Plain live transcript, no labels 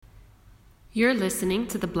You're listening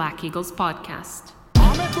to the Black Eagles podcast.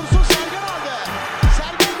 Ahmet Dursun Sergen aldı.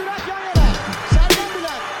 Sergen Bülent yan yana. Sergen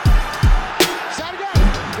Bülent. Sergen.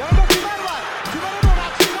 Yanında Tümer var. Tümer'e doğru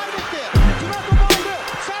aksiyonlar gitti. Tümer topu aldı.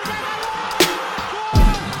 Sergen aldı. Gol!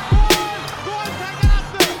 Gol! Gol! Sergen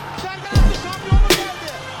attı. Sergen attı. Şampiyonluk geldi.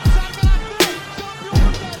 Sergen attı.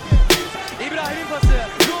 Şampiyonluk geldi. İbrahim'in pası.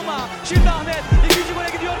 Roma. Şimdi Ahmet. İkinci gole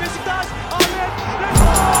gidiyor Beşiktaş. Ahmet.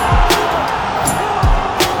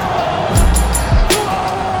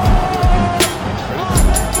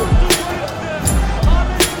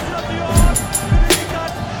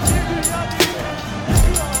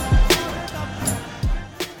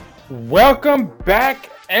 Welcome back,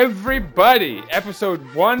 everybody. Episode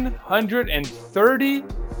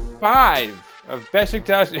 135 of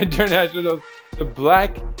Beşiktaş International's The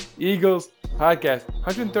Black Eagles podcast.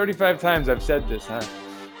 135 times I've said this, huh?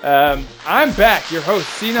 I'm back, your host,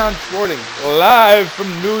 Sinan Sporting, live from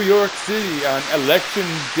New York City on Election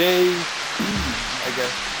Day Eve, I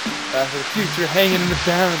guess. For the future hanging in the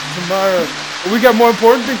balance tomorrow. But we got more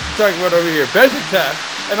important things to talk about over here. Beşiktaş.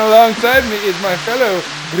 And alongside me is my fellow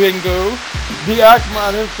gringo, the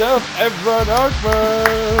Akman himself, Evron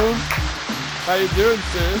Akman. How you doing,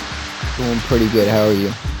 sir? Doing pretty good. How are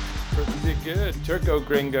you? Pretty good. Turco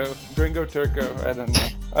gringo. Gringo turco. I don't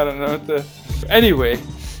know what the... Anyway,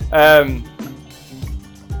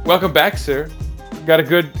 welcome back, sir. Got a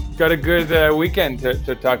good weekend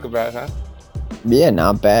to talk about, huh? Yeah,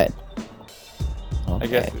 not bad. I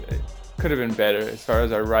guess it could have been better as far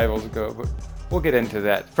as our rivals go, but we'll get into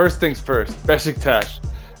that. First things first, Beşiktaş.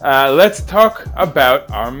 Let's talk about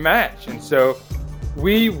our match. And so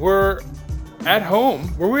we were at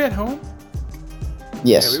home. Were we at home?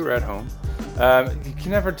 Yes. Yeah, we were at home. You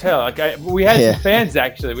can never tell. We had some fans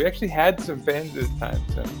actually. We actually had some fans this time.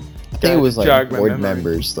 So I think it was like board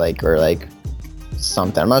members, or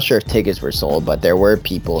something. I'm not sure if tickets were sold, but there were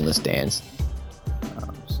people in the stands.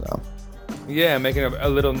 Yeah, making a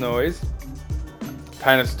little noise.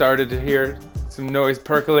 Kind of started to hear some noise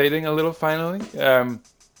percolating a little finally.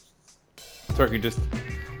 Turkey just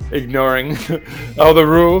ignoring all the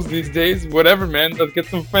rules these days. Whatever, man. Let's get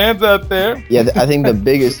some fans out there. Yeah, I think the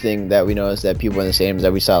biggest thing that we noticed that people in the stadium is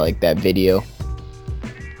that we saw that video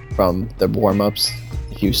from the warm-ups.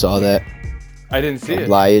 If you saw that. I didn't see it.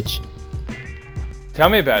 Ljajić. Tell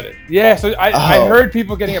me about it. Yeah, so I heard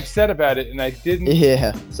people getting upset about it, and I didn't.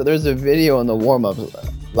 Yeah, so there's a video in the warm-ups.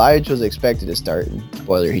 Ljajić was expected to start, and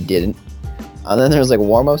spoiler, he didn't. And then there's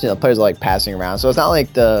warm-ups, the players are passing around. So it's not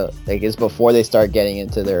it's before they start getting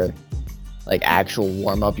into their actual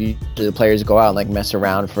warm-up. Usually the players go out and mess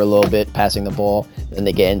around for a little bit, passing the ball. Then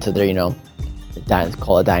they get into their,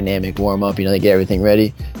 call it dynamic warm-up. They get everything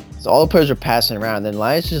ready. So all the players are passing around. And then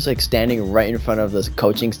Ljajić is just standing right in front of the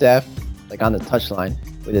coaching staff, on the touchline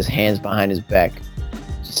with his hands behind his back,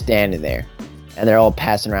 just standing there. And they're all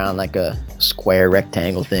passing around like a square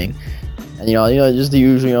rectangle thing. And just the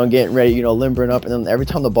usual, getting ready, limbering up. And then every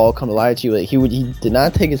time the ball come to Ljajić, he did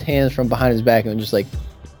not take his hands from behind his back and just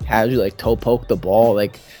casually toe poke the ball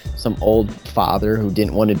like some old father who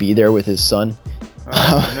didn't want to be there with his son.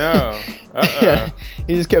 Oh, no. Yeah,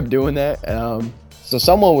 he just kept doing that. So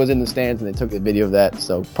someone was in the stands and they took a video of that.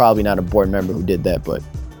 So probably not a board member who did that, but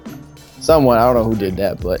someone, I don't know who did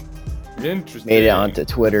that, but made it onto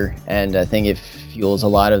Twitter. And I think it fuels a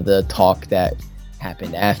lot of the talk that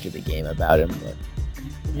happened after the game about him. But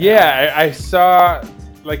yeah, I saw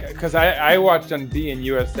because I watched on beIN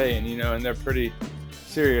USA, and and they're pretty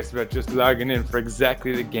serious about just logging in for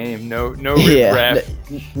exactly the game. No riff-raff.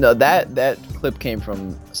 No, that clip came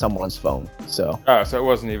from someone's phone. So so it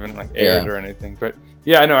wasn't even aired or anything. But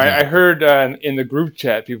yeah, I know. I heard in the group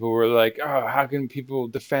chat people were like, "Oh, how can people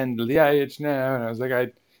defend Ljajić now?" And I was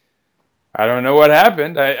like, I don't know what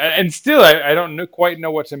happened. I don't quite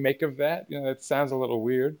know what to make of that. It sounds a little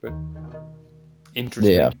weird, but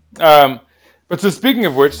interesting. Yeah. But so speaking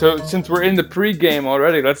of which, so since we're in the pre-game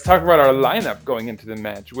already, let's talk about our lineup going into the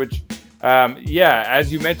match. Which,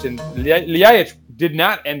 as you mentioned, Ljajić did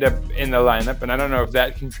not end up in the lineup, and I don't know if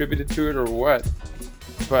that contributed to it or what.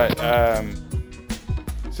 But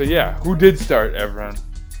so yeah, who did start, Evron?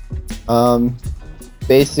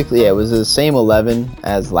 Basically, it was the same 11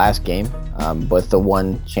 as last game, with the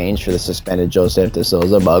one change for the suspended Joseph de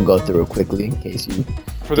Souza, but I'll go through it quickly in case you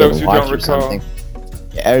for those who don't recall.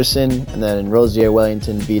 Ederson, and then Rosier,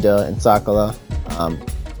 Wellington, Vida, and Sakala.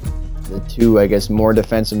 The two, I guess, more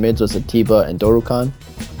defensive mids was Atiba and Dorukhan.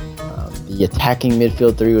 The attacking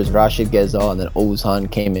midfield three was Rashid Ghezal, and then Oğuzhan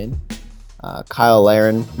came in. Kyle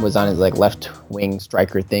Larin was on his left wing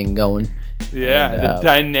striker thing going. Yeah, and, the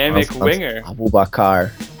dynamic winger.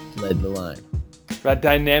 Abubakar led the line. That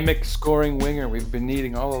dynamic scoring winger we've been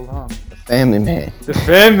needing all along. Family man. The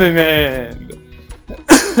family man.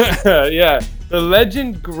 Yeah, the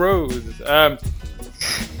legend grows.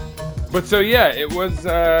 But so yeah, it was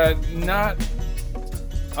not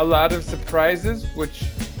a lot of surprises, which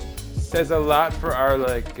says a lot for our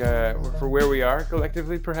for where we are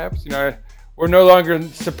collectively. Perhaps we're no longer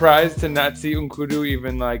surprised to not see Nkudu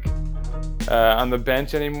even on the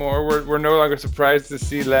bench anymore. We're no longer surprised to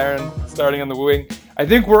see Laren starting on the wing. I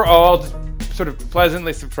think we're all just sort of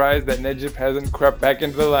pleasantly surprised that Necip hasn't crept back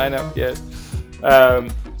into the lineup yet.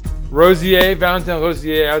 Valentin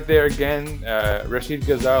Rosier out there again. Rachid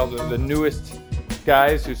Ghazal, the newest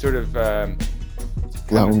guys who sort of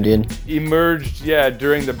Loaned in. emerged,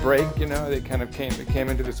 during the break. They kind of came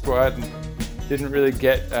into the squad and didn't really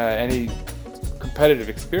get any competitive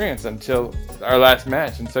experience until our last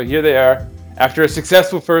match. And so here they are after a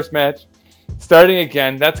successful first match, starting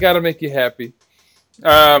again. That's got to make you happy.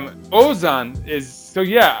 Ozan is so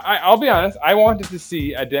I'll be honest. I wanted to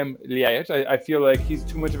see Adem Ljajic. I feel like he's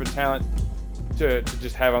too much of a talent to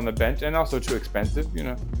just have on the bench, and also too expensive.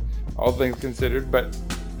 All things considered. But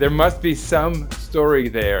there must be some story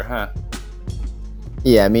there, huh?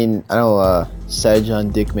 Yeah, I mean, I know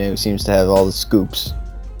Sercan Dikme, who seems to have all the scoops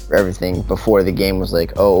for everything before the game, was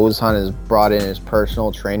like, Ozan has brought in his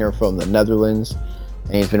personal trainer from the Netherlands,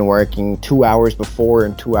 and he's been working 2 hours before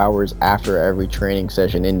and 2 hours after every training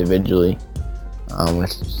session individually,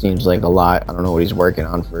 which seems like a lot. I don't know what he's working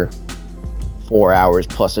on for 4 hours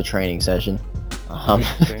plus a training session.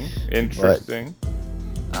 Interesting.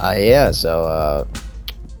 But, so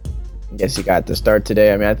I guess he got the start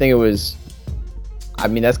today. I mean,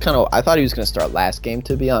 that's kind of. I thought he was going to start last game,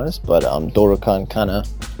 to be honest, but Dorukhan kind of.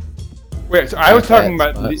 Wait, so I was talking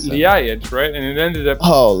about Ljajic, right? And it ended up.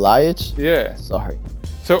 Oh, Ljajic? Yeah. Sorry.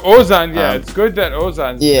 So Ozan, it's good that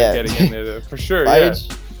Ozan's getting in there, though, for sure.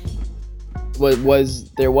 Ljajic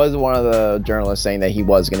there was one of the journalists saying that he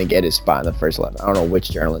was going to get his spot in the first 11. I don't know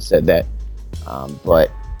which journalist said that,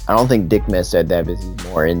 but I don't think Dikme said that because he's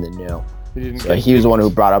more in the know. He was the one who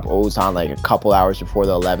brought up Ozan like a couple hours before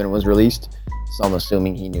the 11 was released. So I'm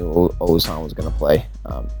assuming he knew Ozan was going to play.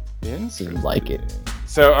 Seemed like it.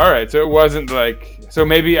 So, all right. So it wasn't so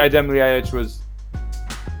maybe Adem Ljajic was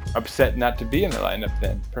upset not to be in the lineup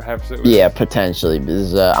then. Perhaps it was. Yeah, potentially.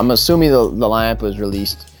 Because I'm assuming the lineup was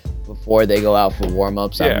released before they go out for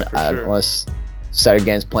warm-ups. Yeah, for sure. Unless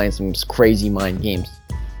Sergen's playing some crazy mind games.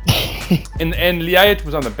 and Ljajic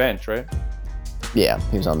was on the bench, right? Yeah,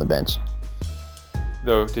 he was on the bench.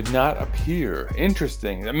 Though did not appear.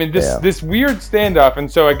 Interesting. I mean, this weird standoff,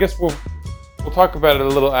 and so I guess we'll talk about it a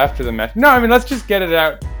little after the match. No, I mean, let's just get it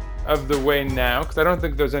out of the way now, because I don't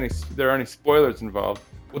think there are any spoilers involved.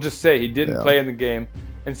 We'll just say he didn't play in the game,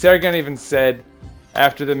 and Sergen even said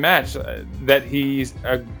after the match that he's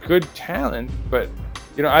a good talent, but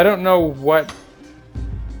I don't know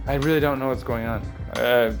I really don't know what's going on.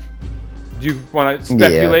 Do you want to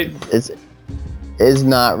speculate? Yeah, it's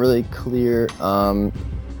not really clear.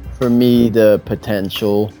 For me, the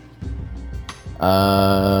potential,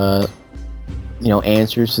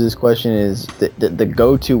 answers to this question is the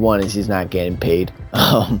go-to one is he's not getting paid.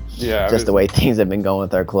 Just the way things have been going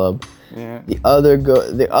with our club. Yeah. The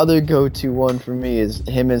other go-to one for me is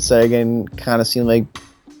him and Sergen kind of seem like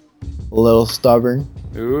a little stubborn.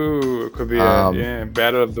 Ooh, it could be a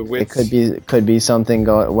battle of the wits. It could be something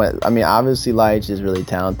going. I mean, obviously Ljajic is really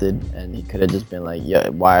talented, and he could have just been like, "Yeah,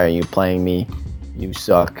 why are you playing me? You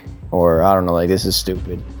suck," or I don't know, like this is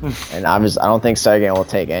stupid. And I don't think Sergen will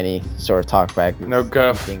take any sort of talk back. No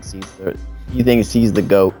guff. He thinks he's the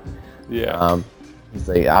GOAT. Yeah. He's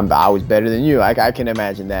like, I was better than you. I can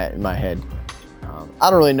imagine that in my head. I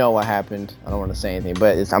don't really know what happened. I don't want to say anything,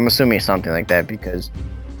 but I'm assuming it's something like that because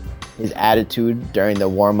his attitude during the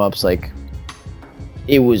warm-ups,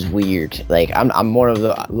 it was weird. I'm one of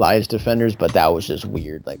the Ljajic defenders, but that was just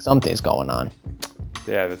weird. Something's going on.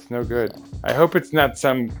 Yeah, that's no good. I hope it's not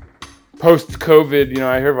some post-COVID.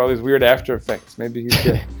 I heard of all these weird after effects. Maybe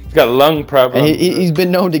he's got lung problems. He's been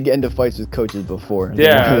known to get into fights with coaches before.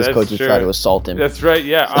 Yeah, his coaches try to assault him. That's right.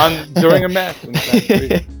 Yeah, during a match.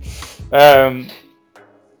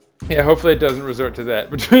 Yeah, hopefully it doesn't resort to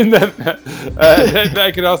that. Between them,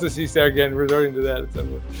 I could also see Sergen resorting to that at some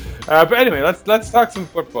point. But anyway, let's talk some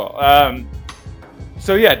football.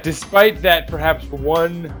 So yeah, despite that, perhaps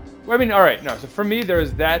one. Well, I mean, all right, no. So for me,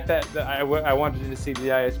 there's that I wanted to see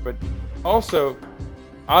Ljajic, but also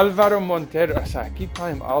Alvaro Montero. Sorry, I keep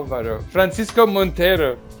calling him Alvaro. Francisco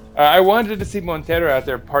Montero. I wanted to see Montero out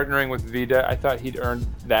there partnering with Vida. I thought he'd earned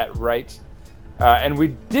that right. And we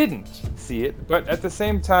didn't see it, but at the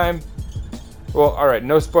same time, Well, all right,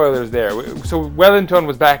 no spoilers there. So Wellington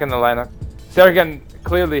was back in the lineup. Sergen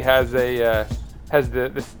clearly has the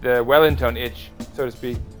Wellington itch, so to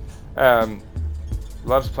speak.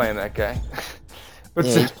 Loves playing that guy. But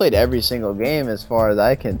Yeah, he's played every single game as far as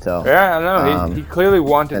I can tell. Yeah, I know. He clearly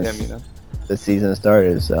wanted him, you know. The season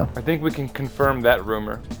started, so I think we can confirm that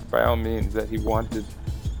rumor by all means that he wanted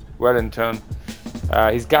Wellington.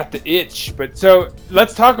 He's got the itch, but so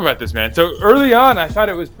let's talk about this, man. So early on, I thought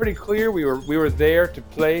it was pretty clear we were there to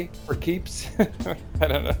play for keeps. I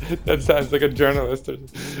don't know. That sounds like a journalist. But,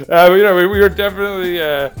 you know, we were definitely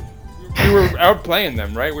we were outplaying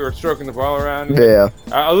them, right? We were stroking the ball around. yeah.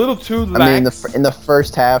 A little too lax. I mean, in the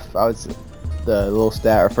first half, the little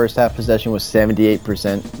stat. Our first half possession was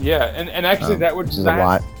 78%. Yeah, and actually that would which is a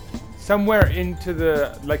lot. Somewhere into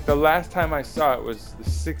the last time I saw it was the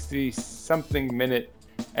 60-something minute,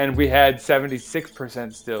 and we had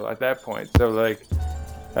 76% still at that point. So like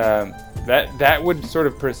that would sort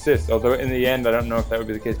of persist. Although in the end, I don't know if that would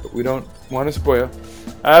be the case, but we don't want to spoil.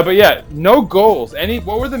 But yeah, no goals.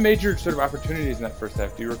 What were the major sort of opportunities in that first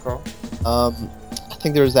half? Do you recall? I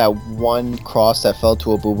think there was that one cross that fell to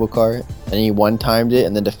Abubakar, and he one-timed it,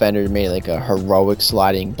 and the defender made like a heroic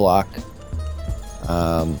sliding block.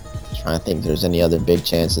 Trying to think if there's any other big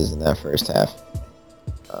chances in that first half.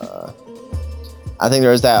 I think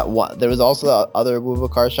there was that one. There was also the other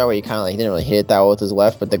Abubakar shot where he kind of he didn't really hit it that well with his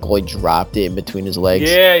left, but the goalie dropped it in between his legs.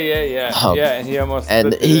 Yeah, and he almost.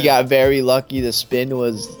 And he got very lucky. The spin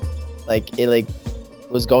was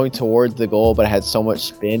was going towards the goal, but it had so much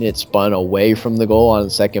spin it spun away from the goal on the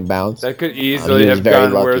second bounce. That could easily have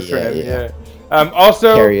gone worse for him. Yeah.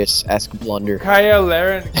 Also, Karius-esque blunder. Kyle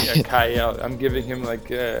Laren. Yeah, Kyle. I'm giving him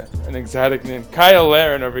an exotic name. Kyle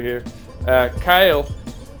Laren over here. Kyle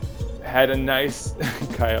had a nice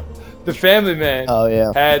Kyle. The family man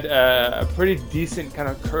had a pretty decent kind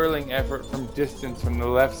of curling effort from distance from the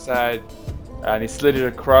left side, and he slid it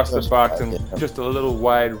across the box and just a little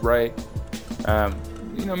wide right.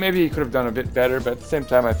 Maybe he could have done a bit better, but at the same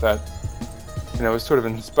time, I thought, it was sort of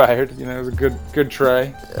inspired. It was a good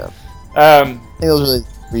try. Yeah. I think those were the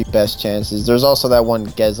three best chances. There's also that one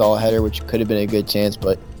Gezal header, which could have been a good chance,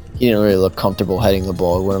 but he didn't really look comfortable heading the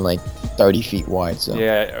ball. It went 30 feet wide. So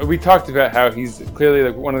yeah, we talked about how he's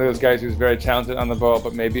clearly one of those guys who's very talented on the ball,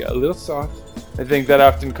 but maybe a little soft. I think that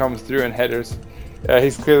often comes through in headers.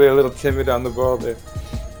 He's clearly a little timid on the ball there.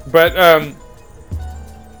 But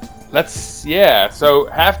so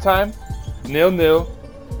halftime, 0-0.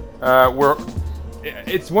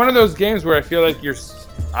 It's one of those games where I feel like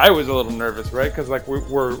I was a little nervous, right? Because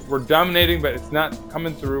we're dominating, but it's not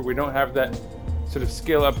coming through. We don't have that sort of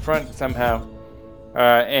skill up front somehow,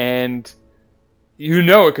 and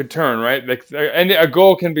it could turn, right? And a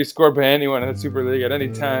goal can be scored by anyone in the Super League at any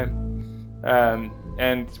time.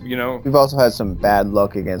 And we've also had some bad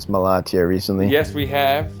luck against Malatya recently. Yes, we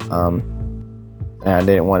have. And I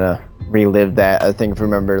didn't want to relive that. I think if you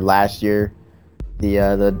remember last year, the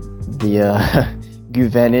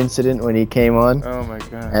Guven incident when he came on. Oh my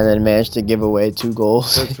god! And then managed to give away 2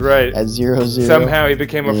 goals. That's right. At 0-0. Somehow he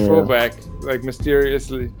became a fullback,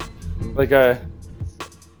 mysteriously. I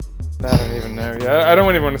don't even know. Yeah, I don't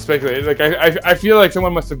even want to speculate. I feel like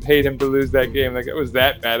someone must have paid him to lose that game. It was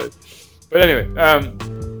that bad. But anyway,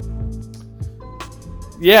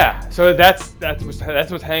 yeah. So that's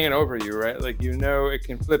what's hanging over you, right? It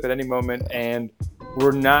can flip at any moment, and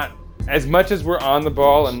we're not, as much as we're on the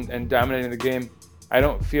ball and dominating the game. I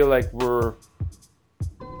don't feel like we're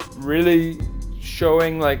really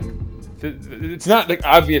showing it's not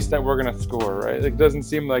obvious that we're gonna score, right? It doesn't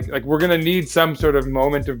seem like we're gonna need some sort of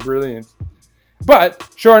moment of brilliance. But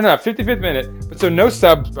sure enough, 55th minute. But so no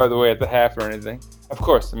subs, by the way, at the half or anything. Of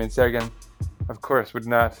course, Sergen, of course, would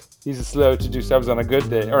not. He's slow to do subs on a good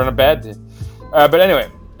day or on a bad day. But anyway,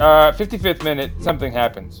 55th minute, something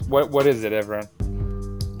happens. What is it, everyone?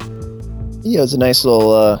 Yeah, it was a nice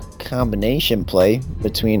little combination play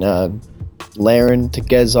between Laren to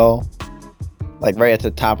Gezal. Right at the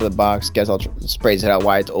top of the box, Gezal sprays it out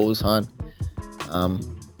wide to Ozan.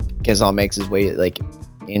 Gezal makes his way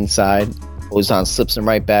inside. Ozan slips him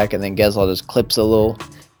right back, and then Gezal just clips a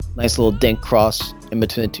nice little dink cross in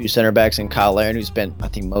between the 2 center backs and Kyle Laren, who spent I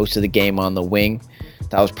think most of the game on the wing.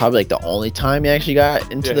 That was probably the only time he actually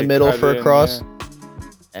got into the middle for a cross. Yeah.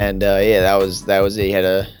 And that was it. He had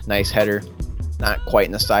a nice header, not quite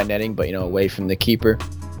in the side netting, but away from the keeper,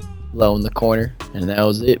 low in the corner, and that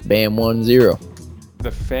was it. Bam, 1-0.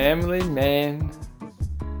 The family man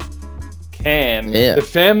can. Yeah. The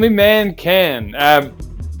family man can.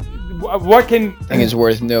 What can? I think it's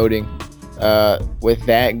worth noting. with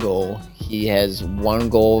that goal, he has 1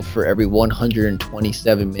 goal for every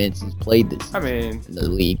 127 minutes he's played this in the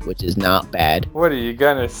league, which is not bad. What are you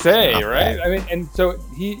gonna say, Not right? bad. I mean, and so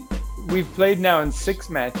we've played now in 6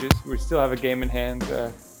 matches. We still have a game in hand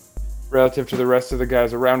relative to the rest of the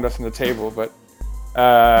guys around us on the table, but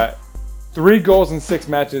 3 goals in 6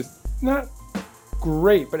 matches, not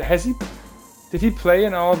great. But did he play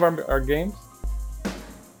in all of our games?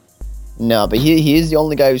 No, but he is the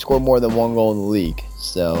only guy who scored more than 1 goal in the league.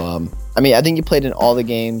 So, I think he played in all the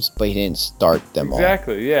games, but he didn't start them all.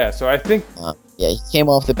 Exactly, yeah. So I think... he came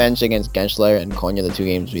off the bench against Gensler and Konya, the 2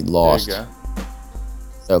 games we lost. There you go.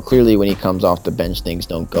 So clearly when he comes off the bench, things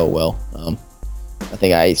don't go well. I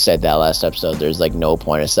think I said that last episode. There's like no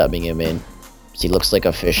point of subbing him in. He looks like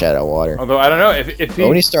a fish out of water. Although I don't know if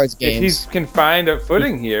when he starts if games, he can find a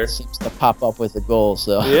footing here, he seems to pop up with a goal.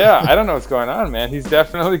 So yeah, I don't know what's going on, man. He's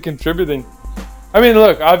definitely contributing. I mean,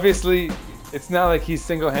 look, obviously, it's not like he's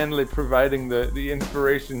single-handedly providing the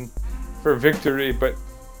inspiration for victory, but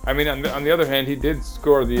I mean, on the other hand, he did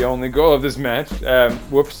score the only goal of this match.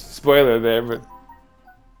 Whoops, spoiler there, but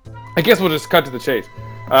I guess we'll just cut to the chase.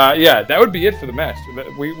 Yeah, that would be it for the match.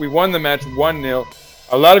 We won the match 1-0.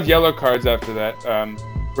 A lot of yellow cards after that.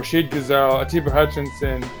 Rashid Ghazal, Atiba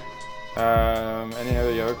Hutchinson, any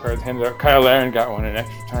other yellow cards handed out. Kyle Aaron got one in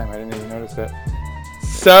extra time. I didn't even notice that.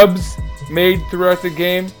 Subs made throughout the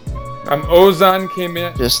game. Ozan came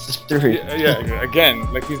in. just 3. Yeah,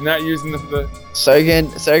 again, like he's not using the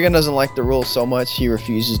Sergen doesn't like the rule so much he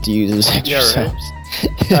refuses to use his extra subs.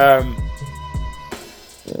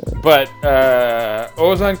 But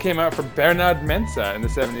Ozan came out for Bernard Mensah in the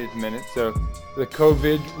 70th minute, so the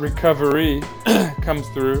COVID recovery comes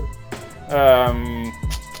through.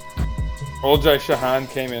 Olcay Shahan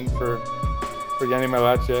came in for Yeni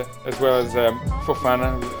Malatya, as well as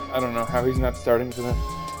Fofana. I don't know how he's not starting for them.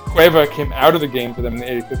 Cueva came out of the game for them in the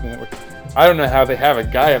 85th minute, which I don't know how they have a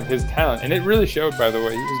guy of his talent. And it really showed, by the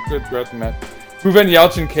way. He was good throughout the match. Ruven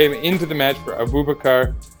Yalcin came into the match for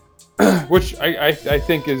Abubakar, which I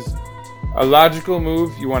think is a logical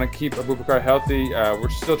move. You want to keep Abubakar healthy. We're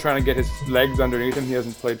still trying to get his legs underneath him. He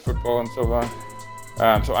hasn't played football in so long.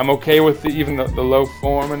 So I'm okay with even the low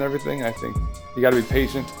form and everything. I think you got to be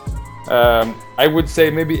patient. I would say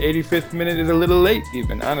maybe 85th minute is a little late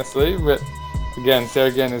even, honestly. But again,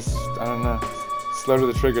 Sergen is, I don't know, slow to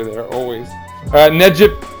the trigger there, always.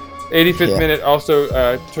 Necip, 85th minute, also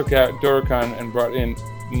took out Dorukhan and brought in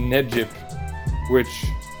Necip, which...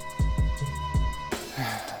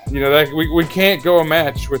 You know, like we can't go a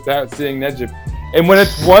match without seeing Necip. And when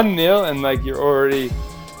it's 1-0 and like you're already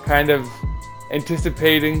kind of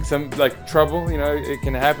anticipating some like trouble, you know, it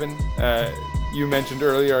can happen. You mentioned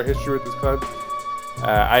earlier our history with this club.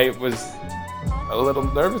 I was a little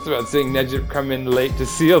nervous about seeing Necip come in late to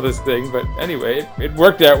seal this thing, but anyway, it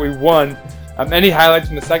worked out. We won. Any highlights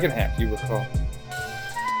from the second half you recall?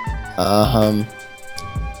 I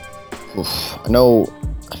know.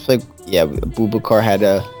 I feel like Abubakar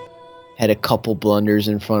had a couple blunders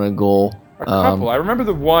in front of goal. A couple. I remember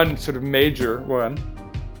the one sort of major one.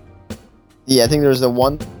 Yeah, I think there was the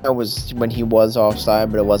one that was when he was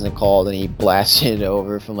offside, but it wasn't called, and he blasted it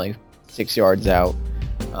over from like 6 yards out.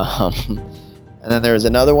 And then there was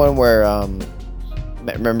another one where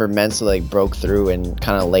remember Mensah like broke through and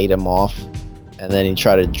kind of laid him off, and then he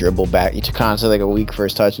tried to dribble back. He took on to like a weak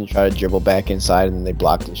first touch and tried to dribble back inside, and then they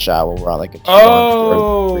blocked the shot while we're on like a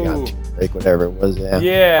 3-on-2 break, whatever it was.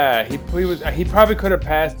 Yeah, he probably could have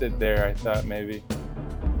passed it there. I thought maybe.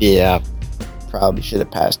 Yeah, probably should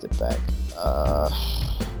have passed it back. I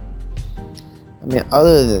mean,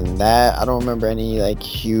 other than that, I don't remember any like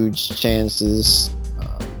huge chances.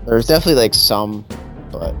 There's definitely like some,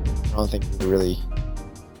 but I don't think we were really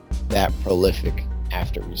that prolific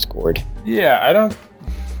after we scored. Yeah,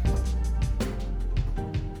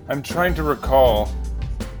 I'm trying to recall.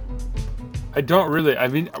 I don't really. I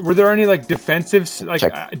mean, were there any like defensive? Like,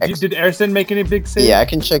 did Ersin make any big saves? Yeah, I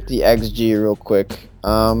can check the XG real quick.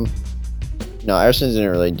 No, Ersin didn't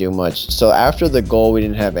really do much. So after the goal, we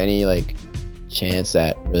didn't have any like chance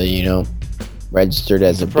that really, you know, registered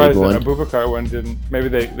as a big one. That Abubakar one didn't. Maybe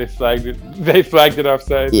they flagged it. They flagged it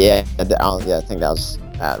offside. Yeah, I think that was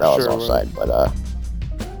offside. But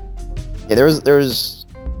yeah, there was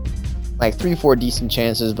like 3-4 decent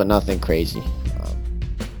chances, but nothing crazy.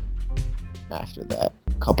 After that,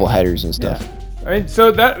 a couple headers and stuff. Yeah. I mean,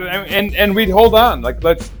 so that and we'd hold on. Like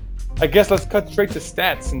let's cut straight to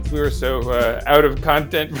stats since we were so out of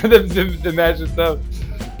content for the match itself.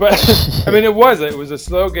 But I mean, it was a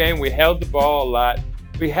slow game. We held the ball a lot.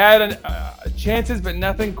 We had chances, but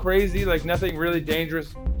nothing crazy. Like nothing really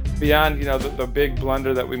dangerous beyond the big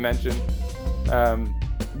blunder that we mentioned.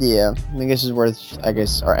 Yeah, I think this is worth. I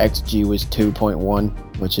guess our XG was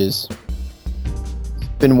 2.1, which is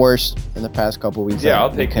been worse in the past couple weeks. Yeah,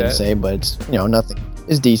 I'll take that. Say, but it's nothing.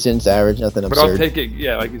 It's decent. It's average. Nothing absurd. But I'll take it.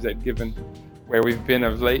 Yeah, like you said, given where we've been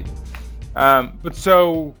of late. But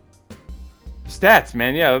so stats,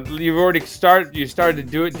 man. Yeah, you've already started to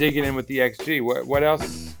do it, digging in with the XG. What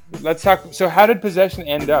else? Let's talk. So how did possession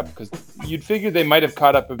end up? Because you'd figure they might have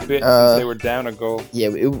caught up a bit since they were down a goal. Yeah,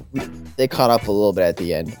 they caught up a little bit at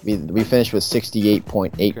the end. We finished with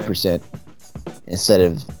 68.8% instead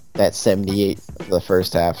of that 78 for the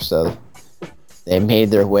first half. So they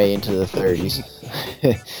made their way into the 30s.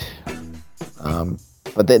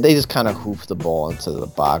 But they just kind of hoofed the ball into the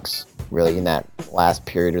box. Really, in that last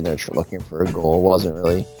period when they're looking for a goal, it wasn't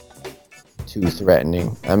really too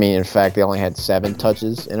threatening. I mean, in fact, they only had 7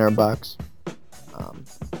 touches in our box.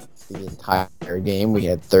 The entire game, we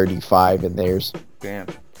had 35 in theirs. Damn.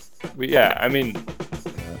 Yeah, I mean...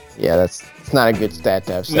 Yeah, it's not a good stat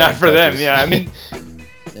to have. Not for them, yeah. I mean...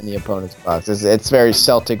 in the opponent's box. It's very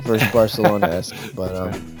Celtic versus Barcelona-esque,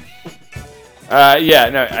 but... yeah,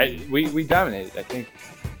 no, we dominated, I think.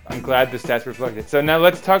 I'm glad the stats reflect it. So now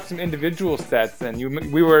let's talk some individual stats then.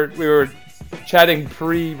 We were chatting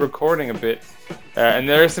pre-recording a bit, and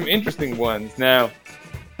there are some interesting ones. Now,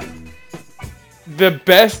 the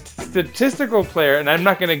best statistical player, and I'm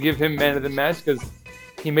not going to give him man of the match because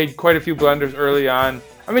he made quite a few blunders early on.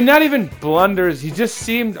 I mean, not even blunders. He just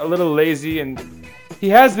seemed a little lazy, and he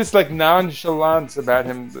has this like nonchalance about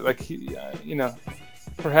him. Like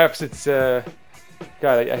perhaps it's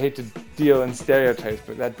God. I hate to deal in stereotypes,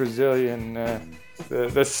 but that Brazilian.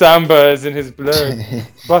 The samba is in his blood.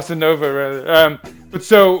 Bossa Nova, rather. But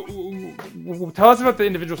so, tell us about the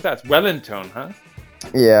individual stats. Wellington, huh?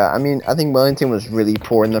 Yeah, I mean, I think Wellington was really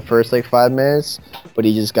poor in the first 5 minutes, but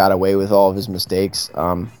he just got away with all of his mistakes.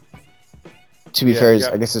 To be fair,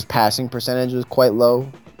 I guess his passing percentage was quite low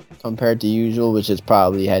compared to usual, which is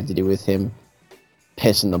probably had to do with him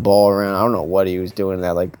pissing the ball around. I don't know what he was doing.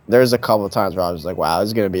 There's a couple of times where I was like, "Wow, this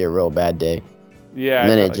is gonna be a real bad day." Yeah, and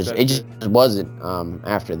then it just wasn't.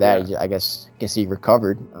 After that, I guess he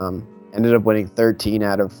recovered. Ended up winning 13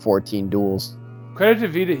 out of 14 duels. Credit to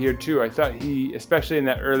Vida here too. I thought he, especially in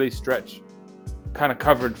that early stretch, kind of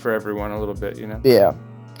covered for everyone a little bit. Yeah,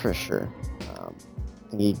 for sure.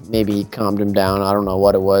 Maybe he calmed him down. I don't know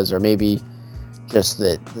what it was, or maybe just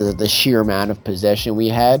the sheer amount of possession we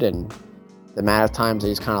had and the amount of times they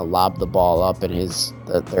just kind of lobbed the ball up. And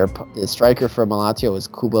the striker for Malatya was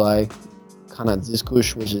Kubalai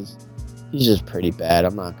Kanadziskush, he's just pretty bad.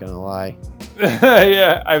 I'm not gonna lie.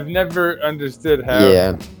 Yeah, I've never understood how.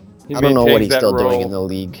 Yeah, I don't know what he's still doing in the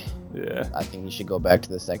league. Yeah, I think he should go back to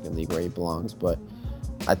the second league where he belongs. But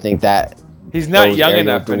I think that he's not young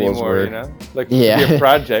enough anymore. To be a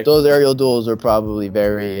project. Those aerial duels are probably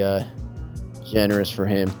very generous for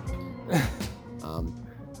him.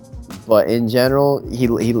 But in general, he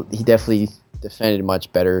definitely defended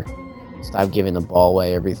much better. Stopped giving the ball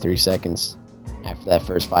away every 3 seconds after that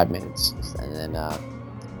first 5 minutes, and then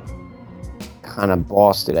kind of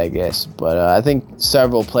bossed it, I guess. But I think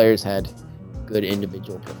several players had good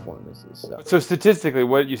individual performances. So statistically,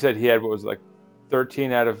 what you said he had, what was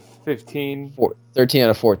 13 out of 15? 13 out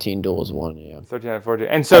of 14 duels won, yeah. 13 out of 14.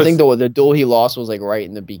 And so I think the duel he lost was right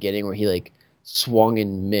in the beginning where he swung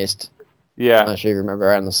and missed. Yeah. I'm not sure you remember.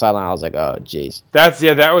 Right on the sideline, I was like, oh, jeez.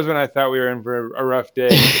 That was when I thought we were in for a rough day.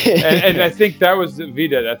 and I think that was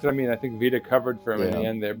Vida. That's what I mean. I think Vida covered for him in the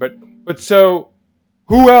end there. But so,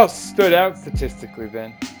 who else stood out statistically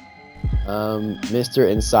then? Mr.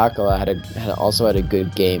 Insakala also had a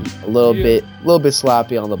good game. A little bit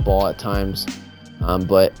sloppy on the ball at times,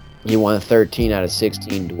 but he won 13 out of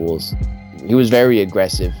 16 duels. He was very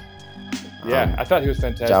aggressive. Yeah, I thought he was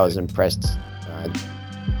fantastic. I was impressed.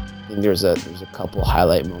 I think there's a couple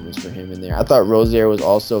highlight moments for him in there. I thought Rosier was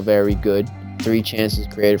also very good. 3 chances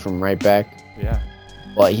created from right back. Yeah.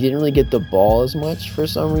 But he didn't really get the ball as much for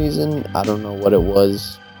some reason. I don't know what it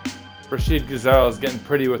was. Rashid Ghazal is getting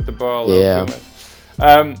pretty with the ball. Yeah.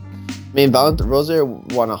 I mean, Rosier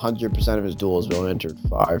won 100% of his duels. Will entered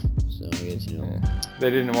 5. So I guess, they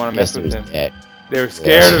didn't want to mess with him. Debt. They were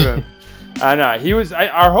scared of him. I know. He was.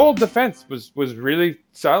 Our whole defense was really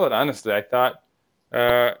solid. Honestly, I thought.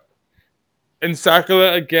 In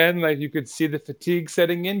Sakala again, you could see the fatigue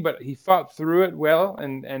setting in, but he fought through it well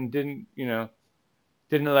and didn't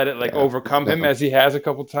let it overcome him as he has a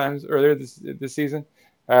couple times earlier this season.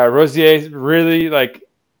 Rosier really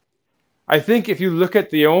I think if you look at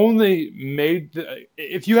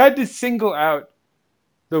if you had to single out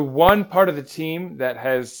the one part of the team that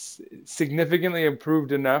has significantly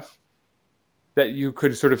improved enough that you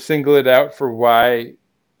could sort of single it out for why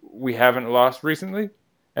we haven't lost recently?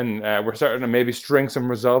 And we're starting to maybe string some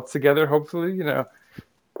results together, hopefully,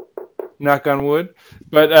 knock on wood.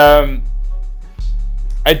 But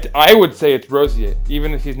I would say it's Rosier,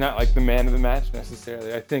 even if he's not like the man of the match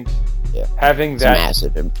necessarily. I think having it's that a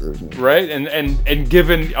massive improvement, right, and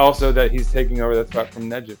given also that he's taking over that spot from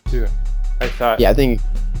Nejip too, I thought. Yeah, I think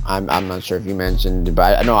I'm not sure if you mentioned,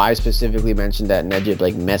 but I know I specifically mentioned that Nejip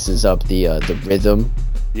like messes up the rhythm.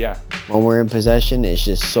 Yeah. When we're in possession, it's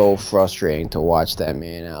just so frustrating to watch that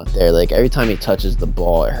man out there. Like every time he touches the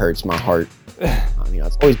ball, it hurts my heart.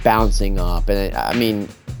 It's always bouncing up, and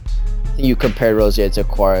you compared Rosier to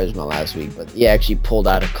Quaresma last week, but he actually pulled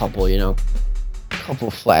out a couple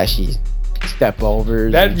flashy step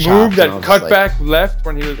overs. That move, that cutback left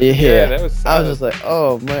when he was that was solid. I was just like,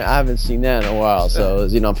 oh man, I haven't seen that in a while. So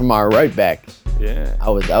it was, from our right back. Yeah. I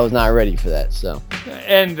was not ready for that. So.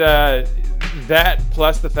 And that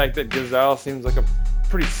plus the fact that Gazal seems like a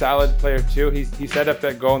pretty solid player too. He set up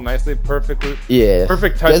that goal nicely, perfectly. Yeah.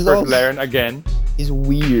 Perfect touch for Laren again. He's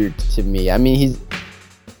weird to me. I mean,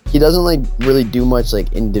 he doesn't like really do much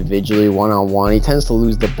like individually one-on-one. He tends to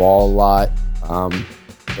lose the ball a lot.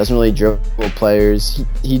 Doesn't really dribble players.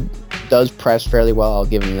 He does press fairly well. I'll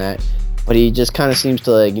give him that. But he just kind of seems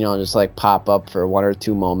to just pop up for one or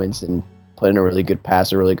two moments and put in a really good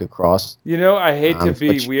pass, a really good cross. I hate to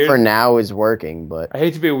be weird. For now is working, but I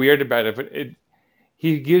hate to be weird about it, but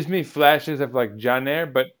he gives me flashes of like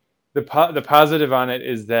Janer, but the positive on it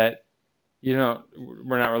is that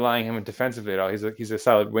we're not relying on him defensively at all. He's a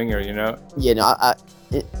solid winger, Yeah, no,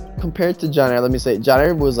 compared to John Ayer, let me say, John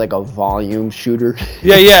Ayer was like a volume shooter.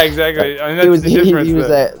 Yeah, exactly. I mean, that's the difference. He was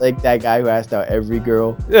that guy who asked out every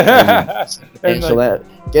girl. And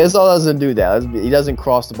Gasol doesn't do that. He doesn't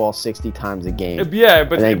cross the ball 60 times a game. Yeah,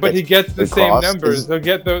 but he gets the same numbers. He'll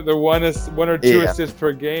get the one or two assists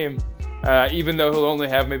per game. Even though he'll only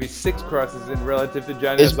have maybe 6 crosses in relative to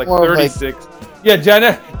John Ayer's like 36. Yeah, John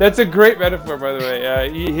Ayer, that's a great metaphor, by the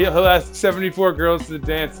way. He'll ask 74 girls to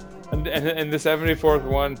dance, and the 74th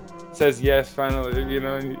one says yes, finally,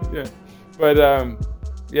 But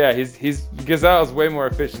he's Gazal's way more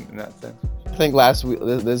efficient in that sense. I think last week,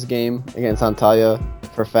 this game against Antalya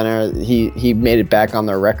for Fener, he made it back on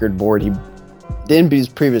the record board. He didn't beat his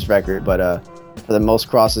previous record, but for the most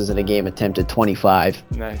crosses in a game attempted, 25.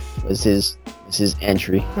 Nice. Was his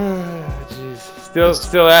entry. Jeez.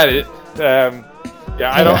 Still at it.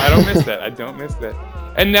 I don't miss that. I don't miss that.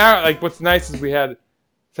 And now, like, what's nice is we had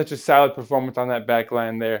such a solid performance on that back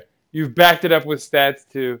line there. You've backed it up with stats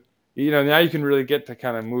too. Now you can really get to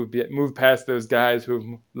kind of move past those guys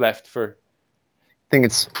who've left for. I think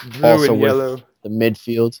it's blue also and with yellow. The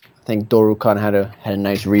midfield. I think Dorukhan had a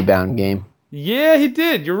nice rebound game. Yeah, he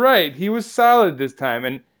did. You're right. He was solid this time,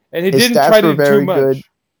 and he His didn't stats try to were do very too much.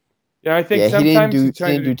 good. I think sometimes he's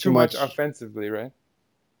trying to do too much offensively, right?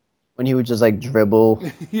 When he would just dribble,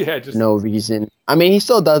 just no reason. I mean, he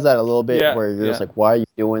still does that a little bit, where you're just like, why are you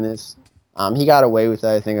doing this? He got away with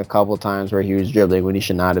that, I think, a couple of times where he was dribbling when he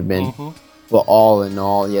should not have been. Mm-hmm. But all in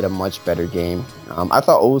all, he had a much better game. I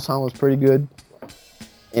thought Oğuzhan was pretty good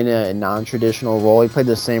in a non-traditional role. He played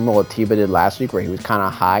the same role Atiba did last week, where he was kind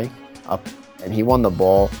of high up, and he won the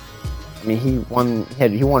ball. I mean, he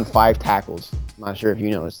won 5 tackles. I'm not sure if you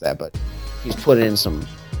noticed that, but he's put in some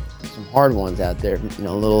hard ones out there. A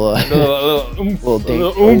little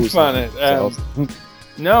oomph on it.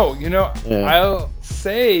 No, I'll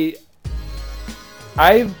say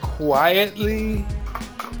I've quietly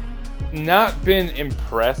not been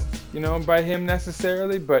impressed, by him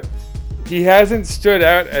necessarily, but he hasn't stood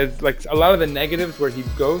out as like a lot of the negatives where he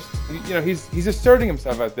ghosts. He's asserting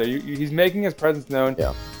himself out there. He's making his presence known.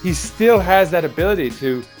 Yeah. He still has that ability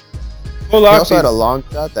to pull off. He also had a long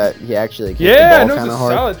shot that he actually kicked the ball kind of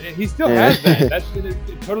hard. Solid. He still has that.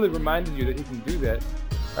 It totally reminded you that he can do that.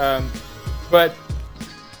 But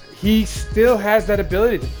he still has that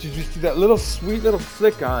ability to just do that little sweet little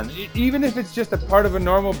flick on, even if it's just a part of a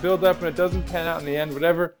normal build-up and it doesn't pan out in the end,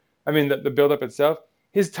 whatever. I mean, the build-up itself.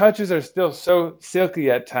 His touches are still so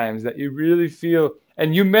silky at times that you really feel,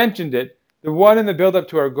 and you mentioned it, the one in the build-up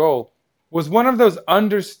to our goal was one of those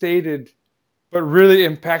understated but really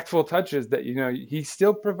impactful touches that, he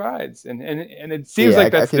still provides. And it seems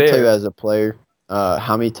like that's there. I can tell you as a player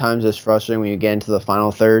how many times it's frustrating when you get into the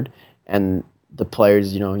final third and the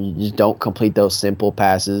players, you just don't complete those simple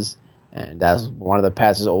passes. And that's one of the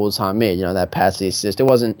passes Oğuzhan made, that pass the assist. It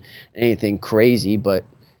wasn't anything crazy, but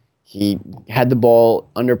he had the ball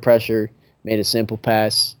under pressure, made a simple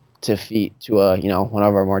pass to feet to one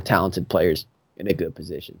of our more talented players in a good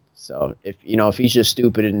position. So if he's just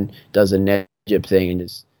stupid and does a Nejip thing and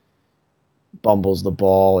just bumbles the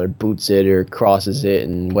ball or boots it or crosses it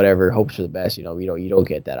and whatever, hopes for the best. You don't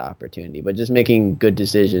get that opportunity. But just making good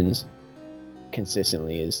decisions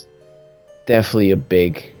consistently is definitely a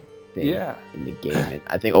big thing in the game. And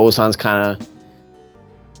I think Ozan's kind of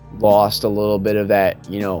lost a little bit of that,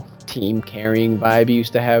 team carrying vibe he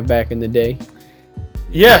used to have back in the day.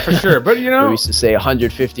 Yeah, for sure. But we used to say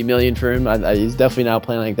 150 million for him. He's definitely not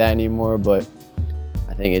playing like that anymore. But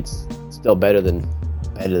I think it's still better than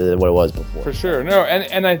what it was before. For sure. No,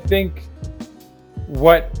 and I think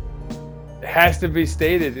what has to be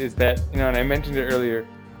stated is that, and I mentioned it earlier,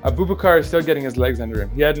 Abubakar is still getting his legs under him.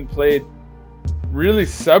 He hadn't played really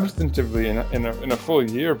substantively in a full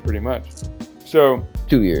year, pretty much. So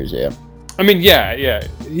 2 years, yeah. I mean, yeah.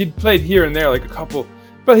 He'd played here and there, like a couple,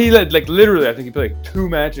 but he led, like, literally, I think he played like 2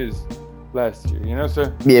 matches last year, so.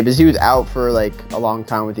 Yeah, because he was out for like a long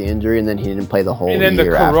time with the injury, and then he didn't play the whole year. And then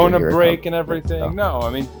the Corona break and everything. So. No, I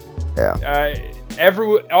mean,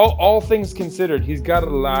 all things considered, he's got a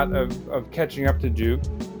lot of catching up to do.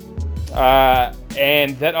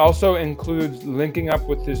 And that also includes linking up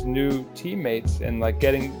with his new teammates and like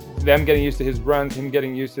getting used to his runs, him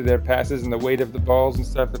getting used to their passes and the weight of the balls and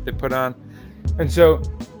stuff that they put on. And so,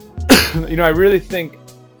 I really think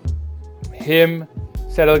him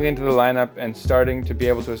settling into the lineup and starting to be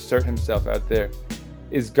able to assert himself out there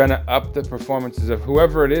is going to up the performances of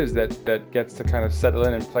whoever it is that gets to kind of settle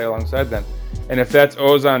in and play alongside them. And if that's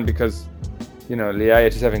Ozan because, Ljajic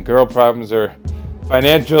is having girl problems or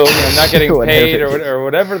financial, not getting paid or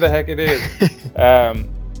whatever the heck it is,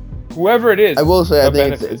 whoever it is. I will say, I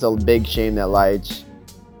think it's a big shame that Ljajic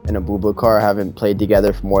and Abubakar haven't played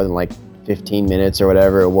together for more than like 15 minutes or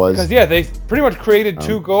whatever it was. Because they pretty much created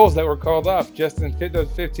 2 goals that were called off just in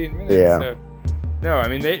those 15 minutes. Yeah. So, no, I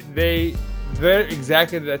mean they're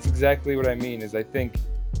exactly. That's exactly what I mean. Is I think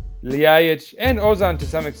Ljajic and Ozan to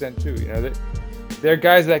some extent too. They're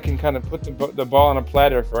guys that can kind of put the ball on a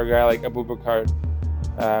platter for a guy like Abubakar,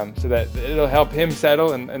 so that it'll help him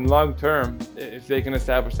settle. And long term, if they can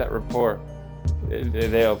establish that rapport,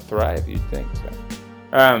 they'll thrive. You'd think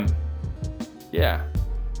so. Yeah.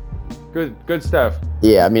 Good stuff.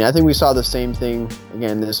 Yeah, I mean, I think we saw the same thing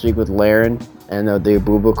again this week with Laren and the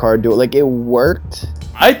Abubakar duel. Like, it worked.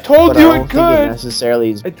 I told you it could. I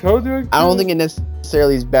told you it could. I don't think it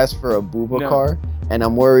necessarily is best for Abubakar. No. And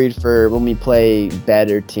I'm worried for when we play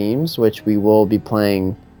better teams, which we will be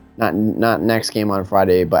playing, not next game on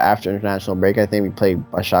Friday, but after international break. I think we play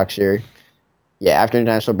Başakşehir. Yeah, after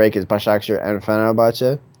international break is Başakşehir and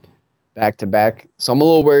Fenerbahçe back to back. So I'm a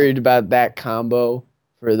little worried about that combo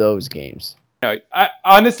for those games.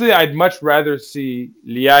 Honestly, I'd much rather see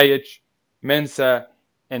Ljajic, Mensah,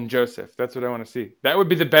 and Joseph. That's what I want to see. That would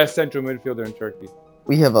be the best central midfielder in Turkey.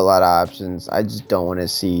 We have a lot of options. I just don't want to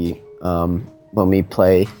see when we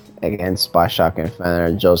play against Başak and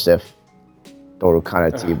Fener, Joseph go to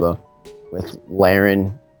Kanatiba with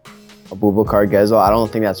Laren, Abubakar, Gezal. I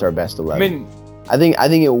don't think that's our best 11. I think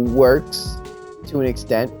it works to an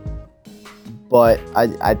extent, but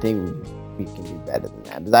I think we can do better than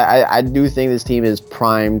that. But I do think this team is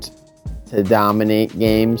primed to dominate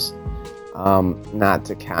games, not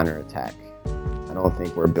to counterattack. I don't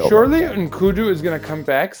think we're built. Surely Nkudu is gonna come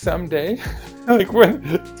back someday.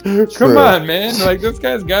 Come on, man! Like, this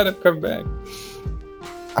guy's gotta come back.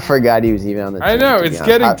 I forgot he was even on the team. I know, it's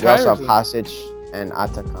getting tiresome. We also have Hasic and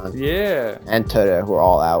Atakan. Yeah. And Tere, who are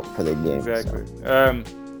all out for the game. Exactly. So.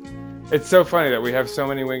 It's so funny that we have so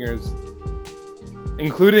many wingers,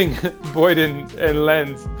 including Boyd and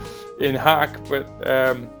Lenz in Haak, but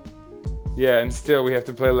and still we have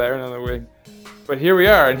to play Laren on the wing. But here we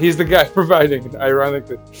are, and he's the guy providing,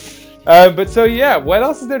 ironically. But so, what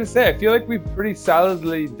else is there to say? I feel like we've pretty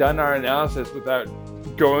solidly done our analysis without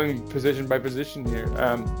going position by position here.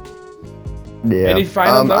 Any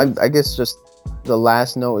final notes? I guess just the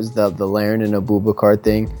last note is the Laren and Abubakar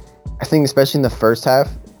thing. I think especially in the first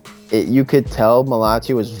half, you could tell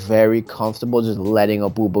Malatya was very comfortable just letting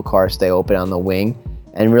Abubakar stay open on the wing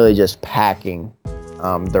and really just packing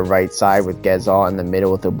the right side with Gezal in the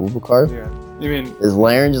middle with Abubakar. Yeah. You mean is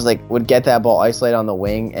Laren just would get that ball isolated on the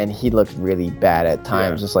wing, and he looked really bad at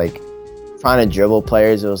times, just trying to dribble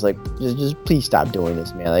players. It was just please stop doing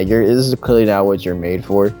this, man. This is clearly not what you're made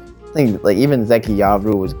for. I think even Zeki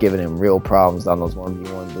Yavru was giving him real problems on those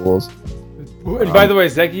 1v1 duels. And by the way,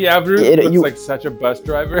 Zeki Yavru looks like such a bus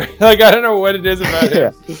driver. I don't know what it is about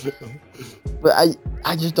him. But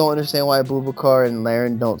I just don't understand why Abubakar and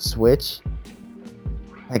Laren don't switch.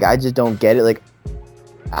 I just don't get it.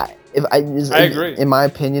 I agree. In my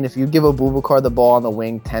opinion, if you give Abubakar the ball on the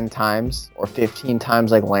wing 10 times or 15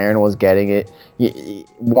 times like Laren was getting it,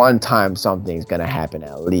 one time something's going to happen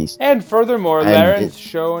at least. And furthermore, And Laren's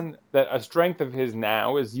shown that a strength of his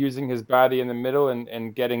now is using his body in the middle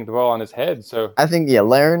and getting the ball on his head. So I think,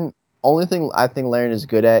 Laren, only thing I think Laren is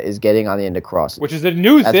good at is getting on the end of crosses. which is a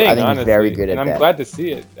new thing, I think honestly. he's very good at and I'm that. glad to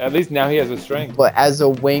see it. At least now he has a strength. But as a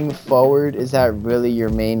wing forward, is that really your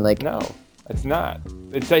main, like... No, it's not.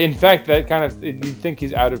 It's in fact that kind of you'd think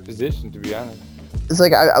he's out of position, to be honest. It's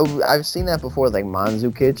like I've seen that before, like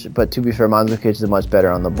Mandzukic, but to be fair, Mandzukic is much better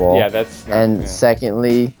on the ball. Yeah, that's and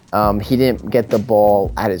secondly, he didn't get the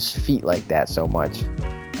ball at his feet like that so much.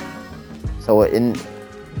 So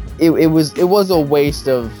it was a waste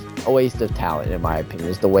of talent in my opinion.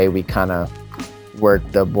 Is the way we kind of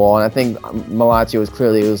worked the ball, and I think Malatya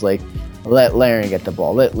was like, let Laren get the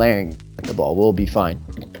ball, we'll be fine.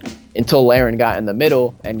 Until Laren got in the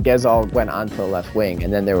middle and Ghezal went onto the left wing,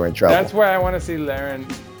 and then they were in trouble. That's why I want to see Laren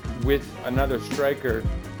with another striker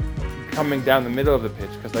coming down the middle of the pitch,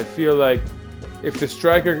 because I feel like if the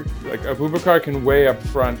striker, like Abubakar, can way up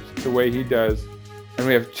front the way he does, and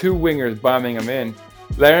we have two wingers bombing him in,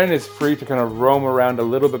 Laren is free to kind of roam around a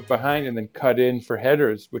little bit behind and then cut in for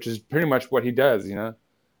headers, which is pretty much what he does,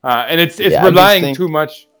 And it's relying too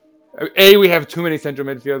much. A, we have too many central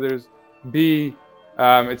midfielders. B,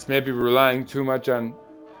 it's maybe relying too much on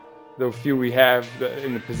the few we have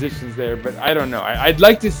in the positions there, but I don't know. I'd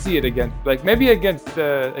like to see it against, maybe against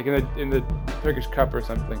like in the Turkish Cup or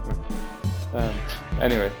something.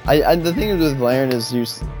 Anyway, the thing with Laren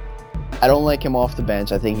is I don't like him off the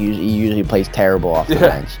bench. I think he usually plays terrible off the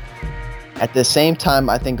bench. At the same time,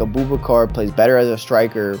 I think Abubakar plays better as a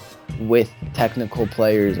striker with technical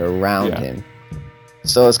players around him.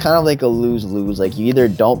 So it's kind of like a lose-lose. Like, you either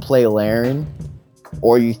don't play Laren,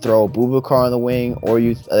 or you throw Abubakar on the wing, or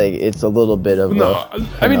it's a little bit of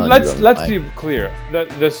I mean, let's be clear.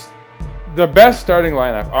 The best starting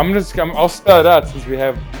lineup. I'll spell it out since we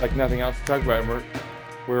have nothing else to talk about.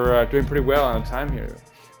 We're doing pretty well on time here.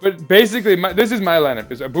 But basically, this is my lineup.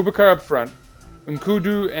 It's Abubakar up front,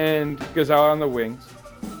 Nkudu and Ghezal on the wings.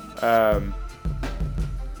 I'd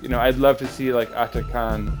love to see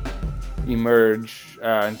Atakan emerge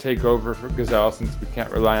and take over for Ghezal, since we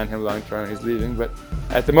can't rely on him long term. He's leaving, but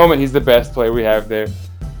at the moment he's the best player we have there.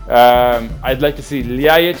 I'd like to see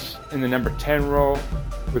Ljajic in the number 10 role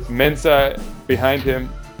with Mensah behind him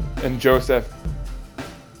and Joseph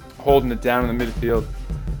holding it down in the midfield.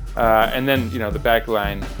 And then, the back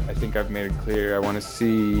line, I think I've made it clear. I want to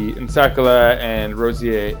see Nsakala and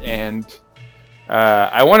Rosier, and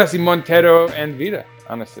I want to see Montero and Vida,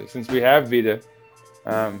 honestly, since we have Vida.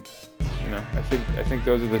 I think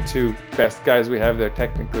those are the two best guys we have there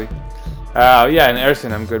technically. And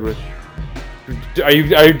Ersin, I'm good with. Are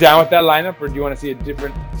you down with that lineup, or do you want to see a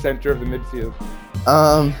different center of the midfield?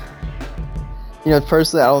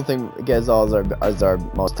 Personally, I don't think Ghezal is our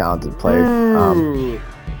most talented player.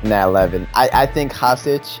 In that 11, I think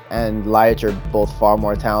Hasic and Ljajic are both far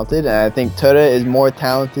more talented, and I think Tura is more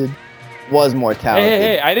talented.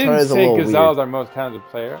 Hey! I didn't say Ghezal is our most talented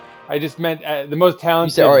player. I just meant the most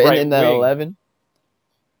talented. You said, right in that wing. 11.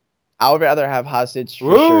 I would rather have Hasic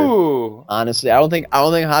for Ooh. sure. Honestly, I don't think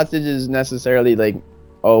Hasic is necessarily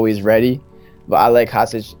always ready, but I like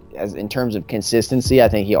Hasic as in terms of consistency. I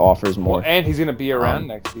think he offers more. Well, and he's going to be around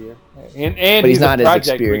next year. And but he's not as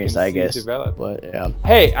experienced, I guess. Develop. But yeah.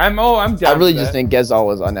 Hey, I'm down. I really just think Ghezal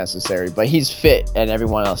was unnecessary, but he's fit and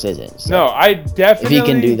everyone else isn't. So no, I definitely. If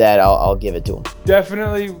he can do that, I'll give it to him.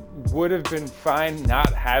 Definitely would have been fine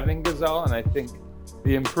not having Ghezal, and I think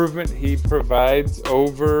the improvement he provides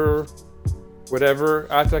over whatever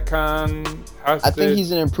Atakan, Hasic. I think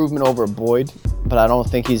he's an improvement over Boyd, but I don't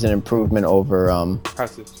think he's an improvement over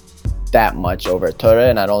Hasic. That much over Tura,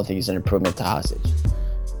 and I don't think he's an improvement to Hasic.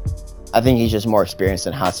 I think he's just more experienced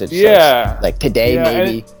than Hasic. Yeah. So today,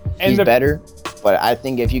 maybe he's better, but I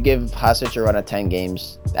think if you give Hasic a run of 10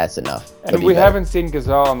 games, that's enough. And we haven't seen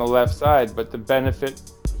Ghezal on the left side, but the benefit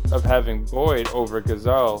of having Boyd over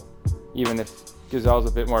Ghezal, even if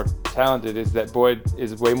Ghezal's a bit more talented, is that Boyd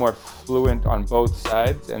is way more fluent on both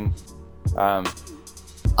sides. And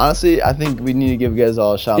honestly, I think we need to give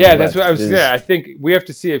Ghezal a shot. Yeah, that's what I was saying. I think we have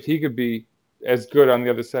to see if he could be as good on the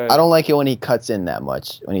other side. I don't like it when he cuts in that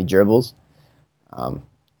much, when he dribbles. I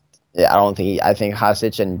think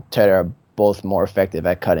Hasic and Tura are both more effective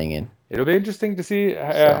at cutting in. It'll be interesting to see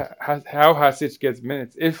how Hasic gets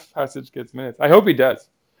minutes, if Hasic gets minutes. I hope he does.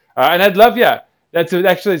 And I'd love, I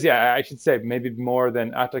should say maybe more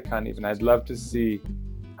than Atakan even. I'd love to see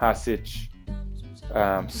Hasic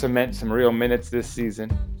cement some real minutes this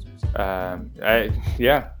season.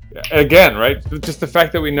 again, right? Just the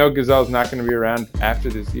fact that we know Gazal's not going to be around after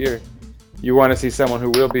this year. You want to see someone who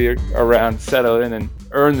will be around settle in and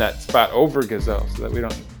earn that spot over Gazal so that we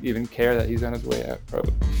don't even care that he's on his way out,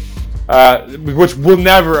 probably. Which will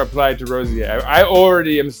never apply to Rosier. I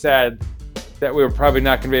already am sad that we were probably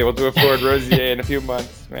not going to be able to afford Rosier in a few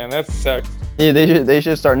months. Man, that sucks. Yeah, they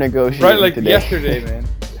should start negotiating. Right, like today. yesterday, man.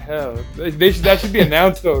 Hell, that should be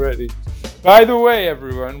announced already. By the way,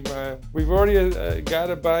 everyone, we've already got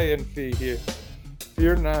a buy-in fee here.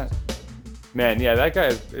 Fear not. Man, yeah, that guy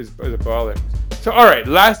is a baller. So, all right,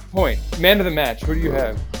 last point. Man of the match. Who do you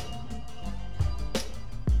have?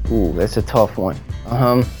 Ooh, that's a tough one.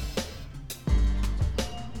 I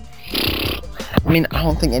mean, I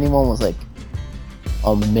don't think anyone was like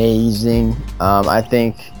amazing. I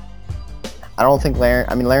don't think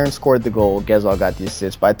Laren scored the goal. Gazal got the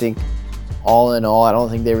assist, but I think all in all, I don't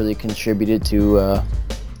think they really contributed to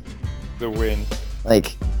the win.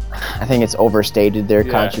 Like, I think it's overstated their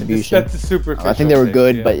contribution. That's a superficial I think they were thing,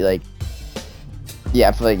 good, yeah. but like, yeah,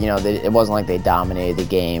 I feel like it wasn't like they dominated the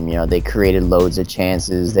game. They created loads of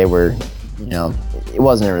chances. They were, it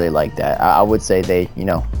wasn't really like that. I would say they,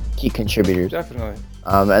 key contributors. Definitely.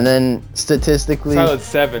 And then statistically, solid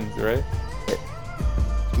sevens, right?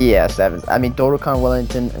 Yeah, sevens. I mean, Dorokan,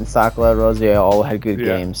 Wellington, and Sakala, Rosier all had good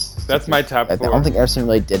games. That's my top four. I don't think Everton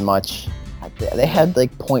really did much. They had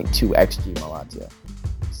like 0.2 XG Malatya.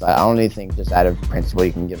 So I don't even think just out of principle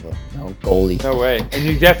you can give a goalie. No way. And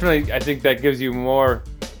you definitely, I think that gives you more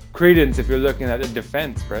credence if you're looking at the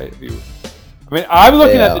defense, right? I'm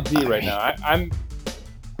looking at the D right now.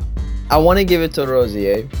 I want to give it to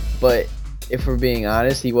Rosier, but if we're being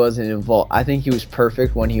honest, he wasn't involved. I think he was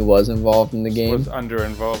perfect when he was involved in the game. Was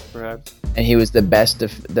under-involved, perhaps. And he was the best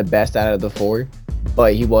out of the four,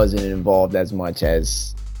 but he wasn't involved as much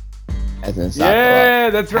as in Sakala. Yeah,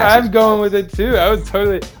 that's right. I'm going with it too. I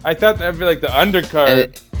thought that'd be like the undercard.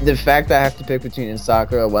 And the fact that I have to pick between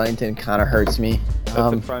Sakala and Wellington kind of hurts me.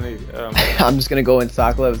 That's funny. I'm just gonna go in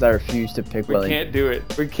Sakala because I refuse to pick Wellington. We can't do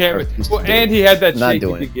it. We can't. Well, and he had that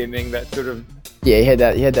shaky beginning, that sort of. Yeah, he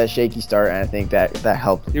had that shaky start, and I think that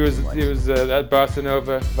helped. He was that Bossa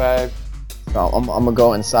Nova vibe. So I'm gonna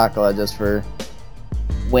go in Sakala just for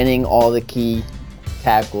winning all the key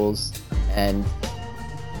tackles and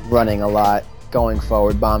running a lot, going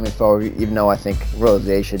forward, bombing forward. Even though I think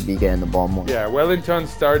Rosier should be getting the ball more. Yeah, Wellington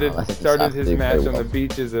started his match on the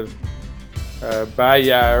beaches of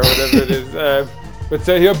Bahia or whatever it is.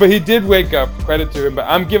 But he did wake up. Credit to him. But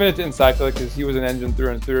I'm giving it to Insakala because he was an engine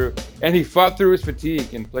through and through, and he fought through his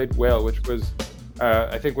fatigue and played well, which was,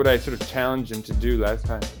 I think, what I sort of challenged him to do last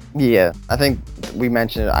time. Yeah, I think I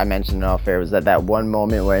mentioned it off air, was that one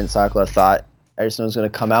moment where Insakala thought Ederson was going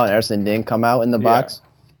to come out, and Ederson didn't come out in the box.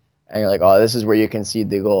 And you're like, oh, this is where you concede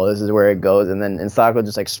the goal. This is where it goes. And then Insakala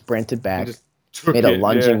just like sprinted back, made a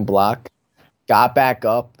lunging block, got back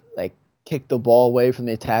up, like kicked the ball away from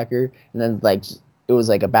the attacker, and then like it was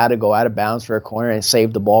like about to go out of bounds for a corner and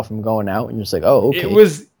saved the ball from going out. And you're just like, oh, okay.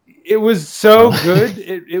 It was so good.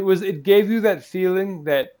 It gave you that feeling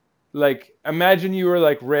that, like, imagine you were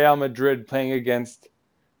like Real Madrid playing against,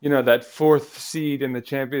 that fourth seed in the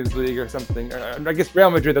Champions League or something. I guess Real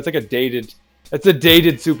Madrid, that's a dated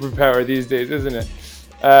superpower these days, isn't it?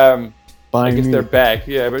 I guess they're back.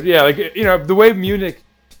 Yeah, but yeah, like, the way Munich,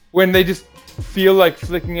 when they just feel like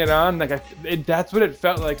flicking it on, like that's what it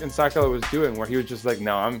felt like Insakala was doing, where he was just like,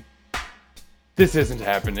 no, this isn't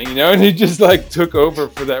happening, and he just like took over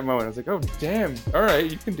for that moment. I was like, oh damn, all right,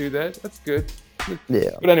 you can do that. That's good.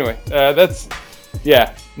 Yeah. But anyway,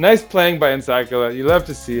 nice playing by Insakala. You love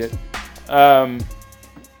to see it.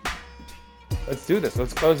 Let's do this.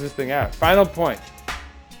 Let's close this thing out. Final point.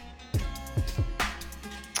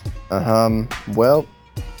 Well,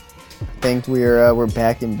 I think we're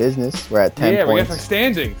back in business. We're at 10 points. Yeah, we got some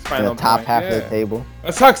standings. Final in the top point. half of the table.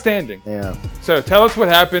 Let's talk standings. Yeah. So tell us what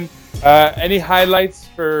happened. Any highlights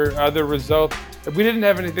for other results? We didn't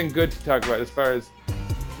have anything good to talk about as far as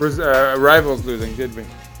rivals losing, did we?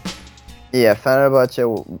 Yeah,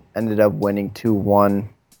 Fenerbahce ended up winning 2-1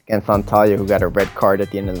 against Antalya, who got a red card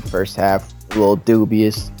at the end of the first half. A little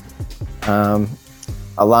dubious.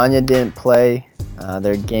 Alanya didn't play.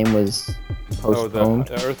 Their game was postponed.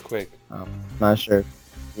 The earthquake. Not sure.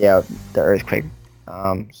 Yeah, the earthquake.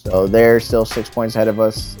 So they're still 6 points ahead of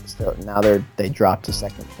us. Now they dropped to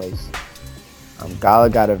second place. Gala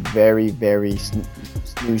got a very, very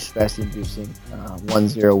snooze stress-inducing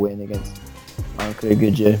 1-0 win against Ankara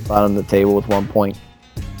Gücü, bottom of the table with 1 point.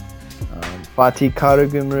 Fatih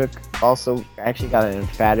Karagümrük also actually got an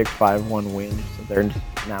emphatic 5-1 win, so they're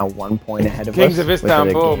now 1 point ahead of us. Kings of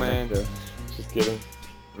Istanbul, man. Just kidding.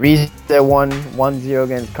 Rize won 1-0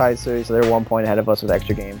 against Kaiser, so they're 1 point ahead of us with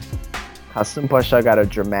extra games. Kasımpaşa got a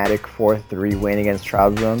dramatic 4-3 win against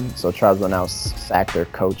Trabzon, so Trabzon now sacked their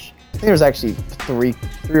coach. I think there was actually three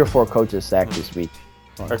or four coaches sacked this week.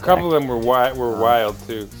 A couple of them were wild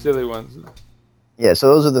too, silly ones. Yeah, so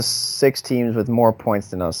those are the 6 teams with more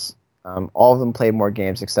points than us. All of them played more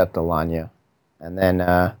games except Alanya. And then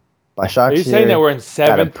Başakşehir. Are you saying that we're in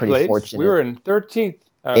 7th place? Fortunate We were in 13th.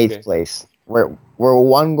 Okay. 8th place. We're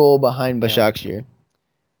 1 goal behind Başakşehir.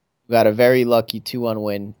 We got a very lucky 2-1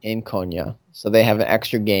 win in Konya. So they have an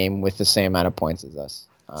extra game with the same amount of points as us.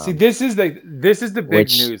 See, this is the big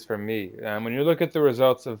news for me. When you look at the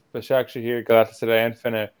results of Başakşehir, Galatasaray, and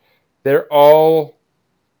Fener, they're all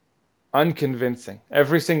unconvincing.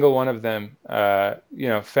 Every single one of them.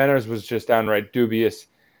 Fener's was just downright dubious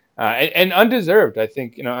and undeserved. I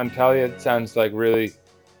think Antalya sounds like really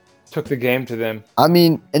took the game to them. I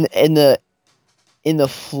mean, in the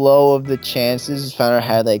flow of the chances, Fener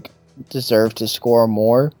had deserved to score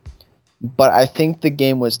more, but I think the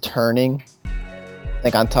game was turning.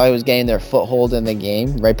 Antalya was getting their foothold in the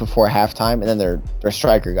game right before halftime, and then their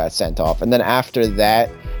striker got sent off. And then after that,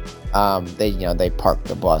 they parked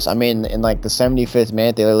the bus. I mean, in the 75th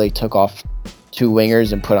minute, they literally took off 2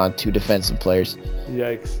 wingers and put on 2 defensive players.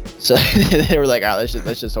 Yikes! So they were like, let's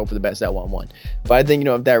just hope for the best at 1-1. But I think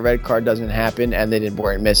if that red card doesn't happen and they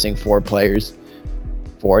weren't missing 4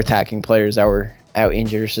 attacking players that were out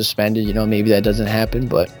injured or suspended, maybe that doesn't happen.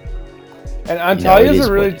 But and Antalya's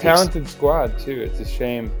a really talented squad too. It's a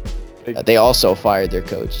shame. They also fired their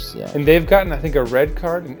coach. Yeah, and they've gotten, I think, a red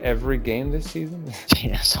card in every game this season.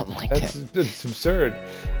 Yeah, something like that. That's absurd.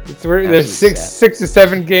 They're 6 or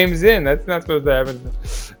 7 games in. That's not supposed to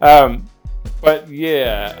happen. But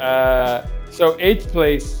yeah, so 8th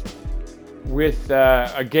place with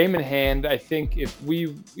a game in hand. I think if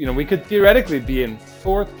we could theoretically be in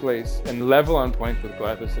 4th place and level on points with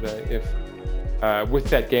Galatasaray if with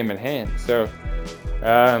that game in hand. So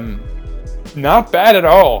not bad at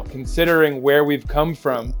all considering where we've come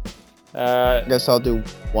from. I guess I'll do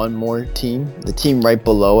one more team. The team right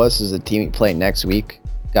below us is the team we play next week,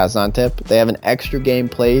 Gaziantep. They have an extra game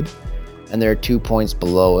played, and they're 2 points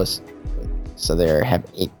below us. So they have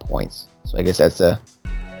 8 points. So I guess that's a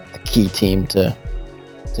key team to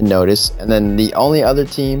notice. And then the only other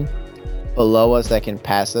team below us that can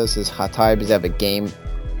pass us is Hatay, because they have a game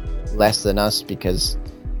less than us because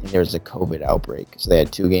there was a COVID outbreak. So they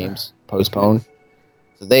had 2 games postponed.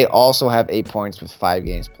 So they also have 8 points with 5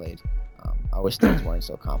 games played. I wish things weren't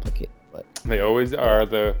so complicated, but they always are.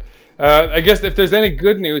 I guess if there's any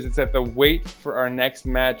good news, it's that the wait for our next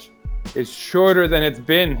match is shorter than it's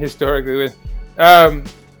been historically.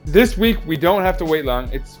 This week we don't have to wait long.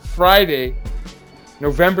 It's Friday,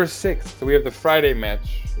 November 6th. So we have the Friday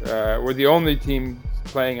match. We're the only team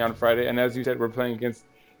playing on Friday, and as you said, we're playing against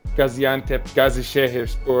Gaziantep,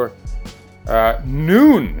 Gazişehirspor,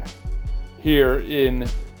 noon here in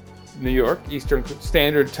New York, Eastern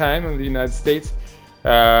Standard Time of the United States.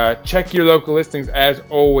 Check your local listings as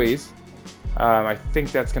always. I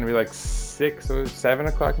think that's going to be 6 or 7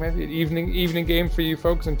 o'clock maybe, an evening game for you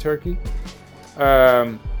folks in Turkey.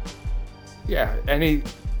 That's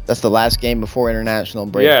the last game before international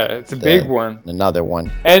break. Yeah, it's a big one. Another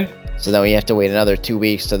one. And so then we have to wait another 2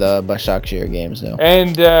 weeks to the Başakşehir games now.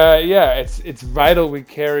 And it's vital we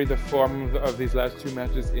carry the form of these last 2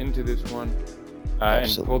 matches into this one and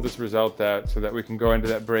pull this result out so that we can go into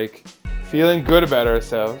that break feeling good about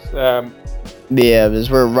ourselves. Yeah, because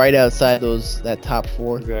we're right outside that top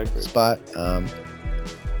 4 spot.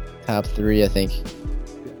 Top 3, I think.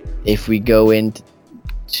 If we go into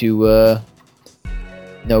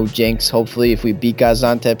no jinx, hopefully, if we beat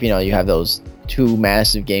Gaziantep, you have those 2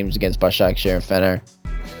 massive games against Başakşehir and Fener.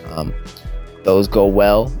 Those go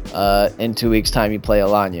well. In 2 weeks' time, you play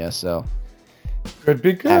Alanya, so could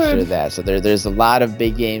be good after that. So there's a lot of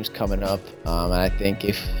big games coming up, and I think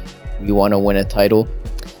if we want to win a title,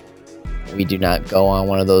 we do not go on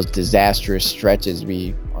one of those disastrous stretches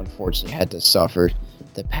we unfortunately had to suffer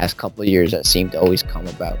the past couple of years that seem to always come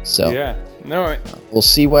about. So we'll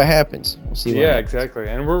see what happens. Exactly.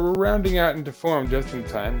 And we're rounding out into form just in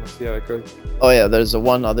time. We'll see how that goes. Oh yeah, there's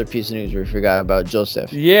one other piece of news we forgot about,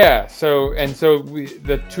 Joseph. Yeah. So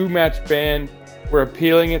the 2-match ban, we're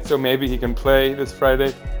appealing it, so maybe he can play this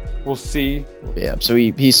Friday. We'll see. Yeah. So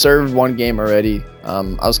he served 1 game already.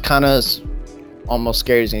 I was kind of almost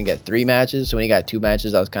scared he was gonna get 3 matches. So when he got 2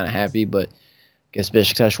 matches, I was kind of happy, but guess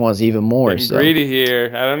Beşiktaş wants even more. Getting greedy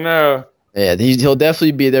here. I don't know. Yeah, he'll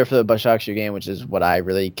definitely be there for the Başakşehir game, which is what I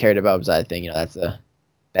really cared about, because I think that's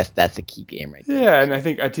a key game right there. Yeah, and I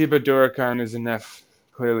think Atiba Durakan is enough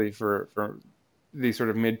clearly for the sort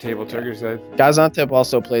of mid-table Turkish side. Gaziantep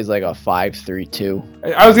also plays like a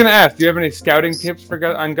 5-3-2. I was going to ask, do you have any scouting tips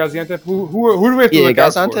on Gaziantep? Who do we have to look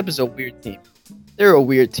out for? Gaziantep is a weird team. They're a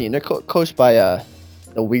weird team. They're coached by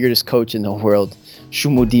the weirdest coach in the world,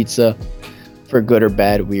 Shumudica. For good or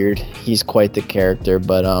bad, weird. He's quite the character,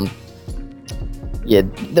 but yeah,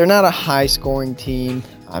 they're not a high-scoring team.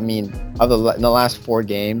 I mean, in the last 4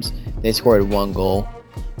 games, they scored 1 goal.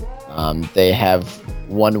 They have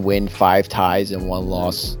 1 win, 5 ties, and 1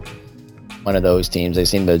 loss. One of those teams. They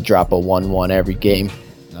seem to drop a 1-1 every game.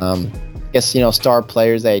 I guess, star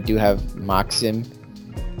players, they do have Maxim,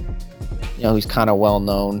 who's kind of well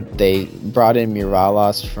known. They brought in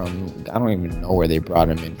Miralas from, I don't even know where they brought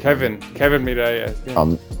him in. Kevin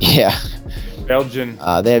Mirallas. Yeah. Belgian.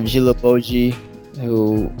 They have Gilles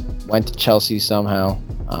who went to Chelsea somehow.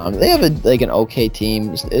 They have an okay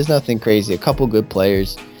team. There's nothing crazy. A couple good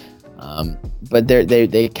players, but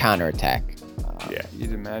they counterattack. Yeah,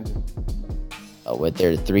 you'd imagine. With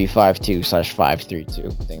their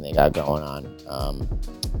 3-5-2/5-3-2 thing they got going on.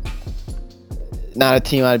 Not a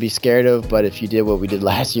team I'd be scared of, but if you did what we did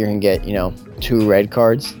last year and get 2 red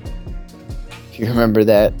cards, if you remember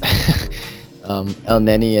that, El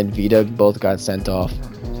Neni and Vida both got sent off.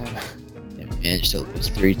 And managed to lose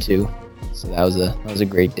 3-2. So that was a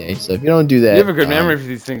great day. So if you don't do that, you have a good memory for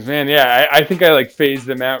these things, man. Yeah, I think I phased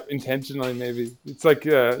them out intentionally. Maybe it's like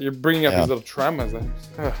you're bringing up these little traumas.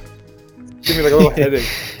 Give me a little headache.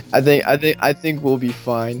 I think we'll be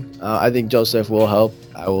fine. I think Joseph will help.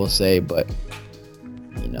 I will say, but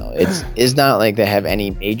it's not like they have any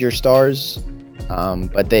major stars.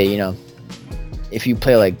 But they, if you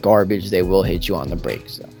play like garbage, they will hit you on the break.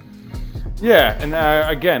 So. Yeah, and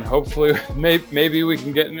again, hopefully, maybe we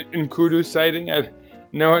can get an Nkudu sighting.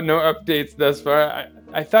 No updates thus far.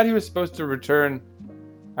 I thought he was supposed to return.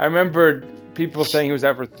 I remember people saying he was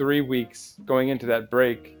out for 3 weeks going into that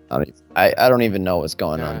break. I don't even know what's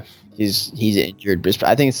going on. He's injured, but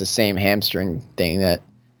I think it's the same hamstring thing that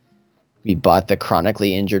we bought the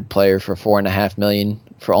chronically injured player for $4.5 million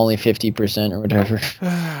for only 50% or whatever.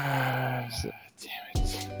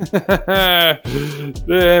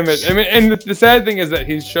 Damn it. I mean, and the sad thing is that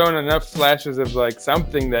he's shown enough flashes of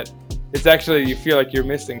something that it's actually, you feel like you're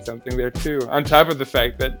missing something there too, on top of the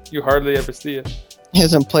fact that you hardly ever see it. He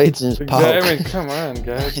hasn't played since Pauk. I mean, come on,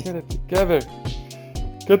 guys, get it together.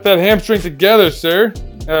 Get that hamstring together, sir.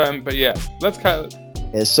 But yeah, let's cut.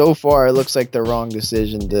 Yeah, so far it looks like the wrong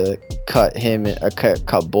decision to cut him or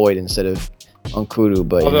cut Boyd instead of Nkudu,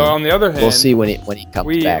 but although on the other hand, we'll see when he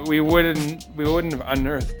comes back. We wouldn't have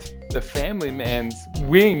unearthed the family man's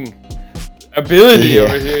wing ability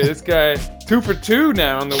over here. This guy 2 for 2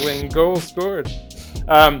 now on the wing, goal scored.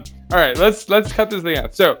 All right, let's cut this thing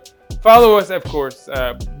out. So follow us, of course.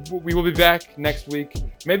 We will be back next week,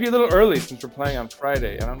 maybe a little early since we're playing on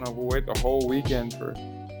Friday. I don't know if we'll wait the whole weekend for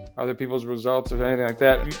other people's results or anything like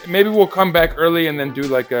that. Maybe we'll come back early and then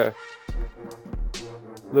do a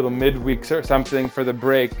little midweek or something for the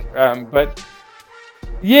break. But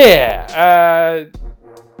yeah,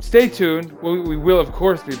 stay tuned. We will, of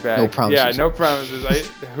course, be back. No promises. Yeah, no promises.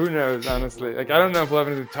 Who knows, honestly. I don't know if we'll have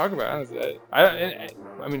anything to talk about, honestly. I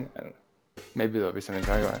mean, I don't know. Maybe there'll be something to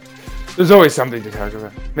talk about. There's always something to talk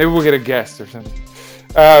about. Maybe we'll get a guest or something.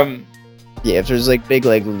 Yeah, if there's big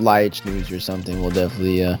Liach news or something, we'll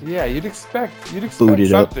definitely yeah, you'd expect boot it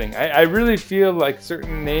something. I really feel like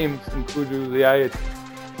certain names, including Liach,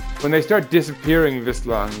 when they start disappearing this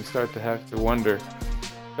long, you start to have to wonder.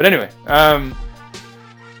 But anyway,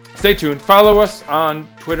 stay tuned. Follow us on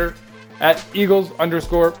Twitter at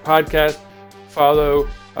Eagles_podcast. Follow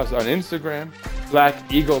us on Instagram, Black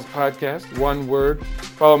Eagles Podcast, one word.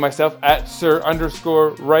 Follow myself at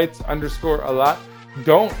Sir_writes_a lot.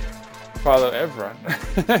 Don't follow Evron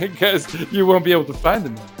because you won't be able to find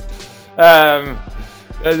him.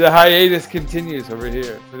 The hiatus continues over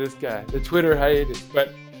here for this guy, the Twitter hiatus.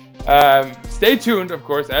 But stay tuned, of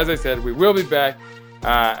course. As I said, we will be back,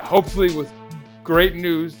 hopefully with great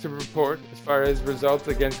news to report as far as results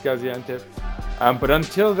against Gaziantep. But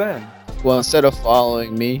until then, well, instead of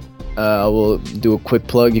following me, I will do a quick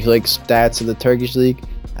plug. If you like stats of the Turkish league,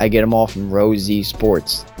 I get them all from Rosie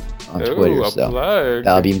Sports on Twitter. So plug.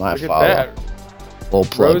 That'll be my follow. Full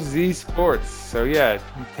plug. Rosie Sports. So yeah,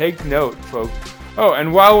 take note, folks. Oh,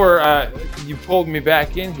 and while you pulled me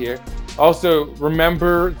back in here, also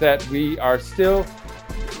remember that we are still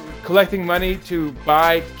collecting money to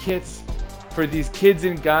buy kits for these kids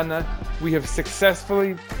in Ghana. We have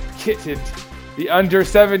successfully kitted the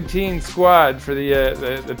under-17 squad for the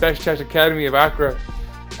Beşiktaş Academy of Accra.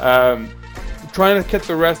 Trying to get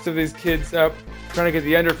the rest of these kids up. trying to get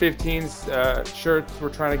the under 15s shirts. We're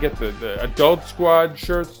trying to get the adult squad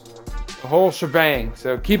shirts, the whole shebang.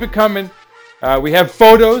 So keep it coming. We have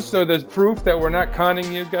photos, so there's proof that we're not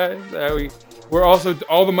conning you guys. We're also,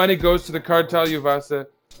 all the money goes to the Kartal Yuvasa.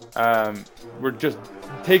 We're just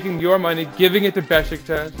taking your money, giving it to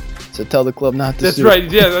Beşiktaş. So tell the club not to That's sue. right,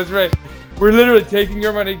 yeah, that's right. We're literally taking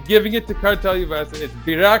your money, giving it to Kartal Yuvasa. It's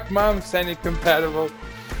Birakmam Seni compatible.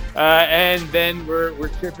 And then we're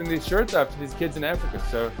shipping these shirts up to these kids in Africa.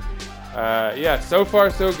 So, yeah, so far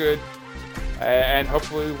so good. And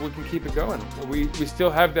hopefully we can keep it going. We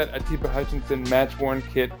still have that Atiba Hutchinson match-worn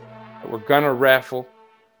kit that we're gonna raffle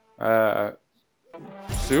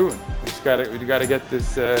soon. We gotta get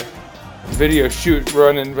this video shoot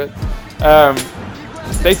running, but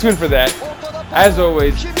stay tuned for that. As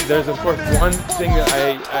always, there's of course one thing that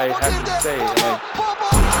I have to say, and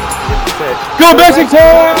go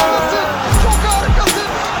Beşiktaş! Çok harikasın,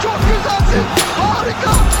 çok güzelsin,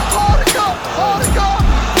 harika, harika, harika.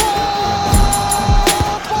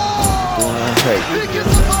 Right.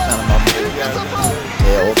 2-0,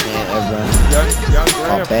 Yeah, old man, everyone. Young All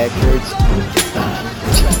Graham. back hurts.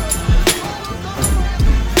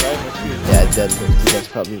 Yeah, deadlift. That's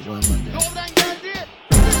probably one of my best. Yoldan geldi.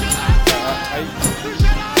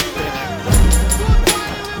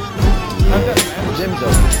 Gym's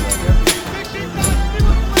open.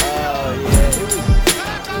 Oh, yeah. It was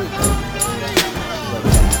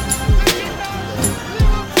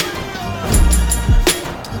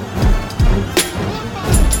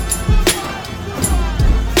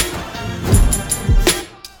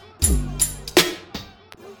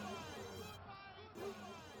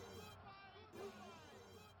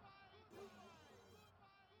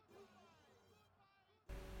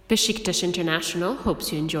Beşiktaş International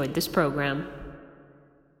hopes you enjoyed this program.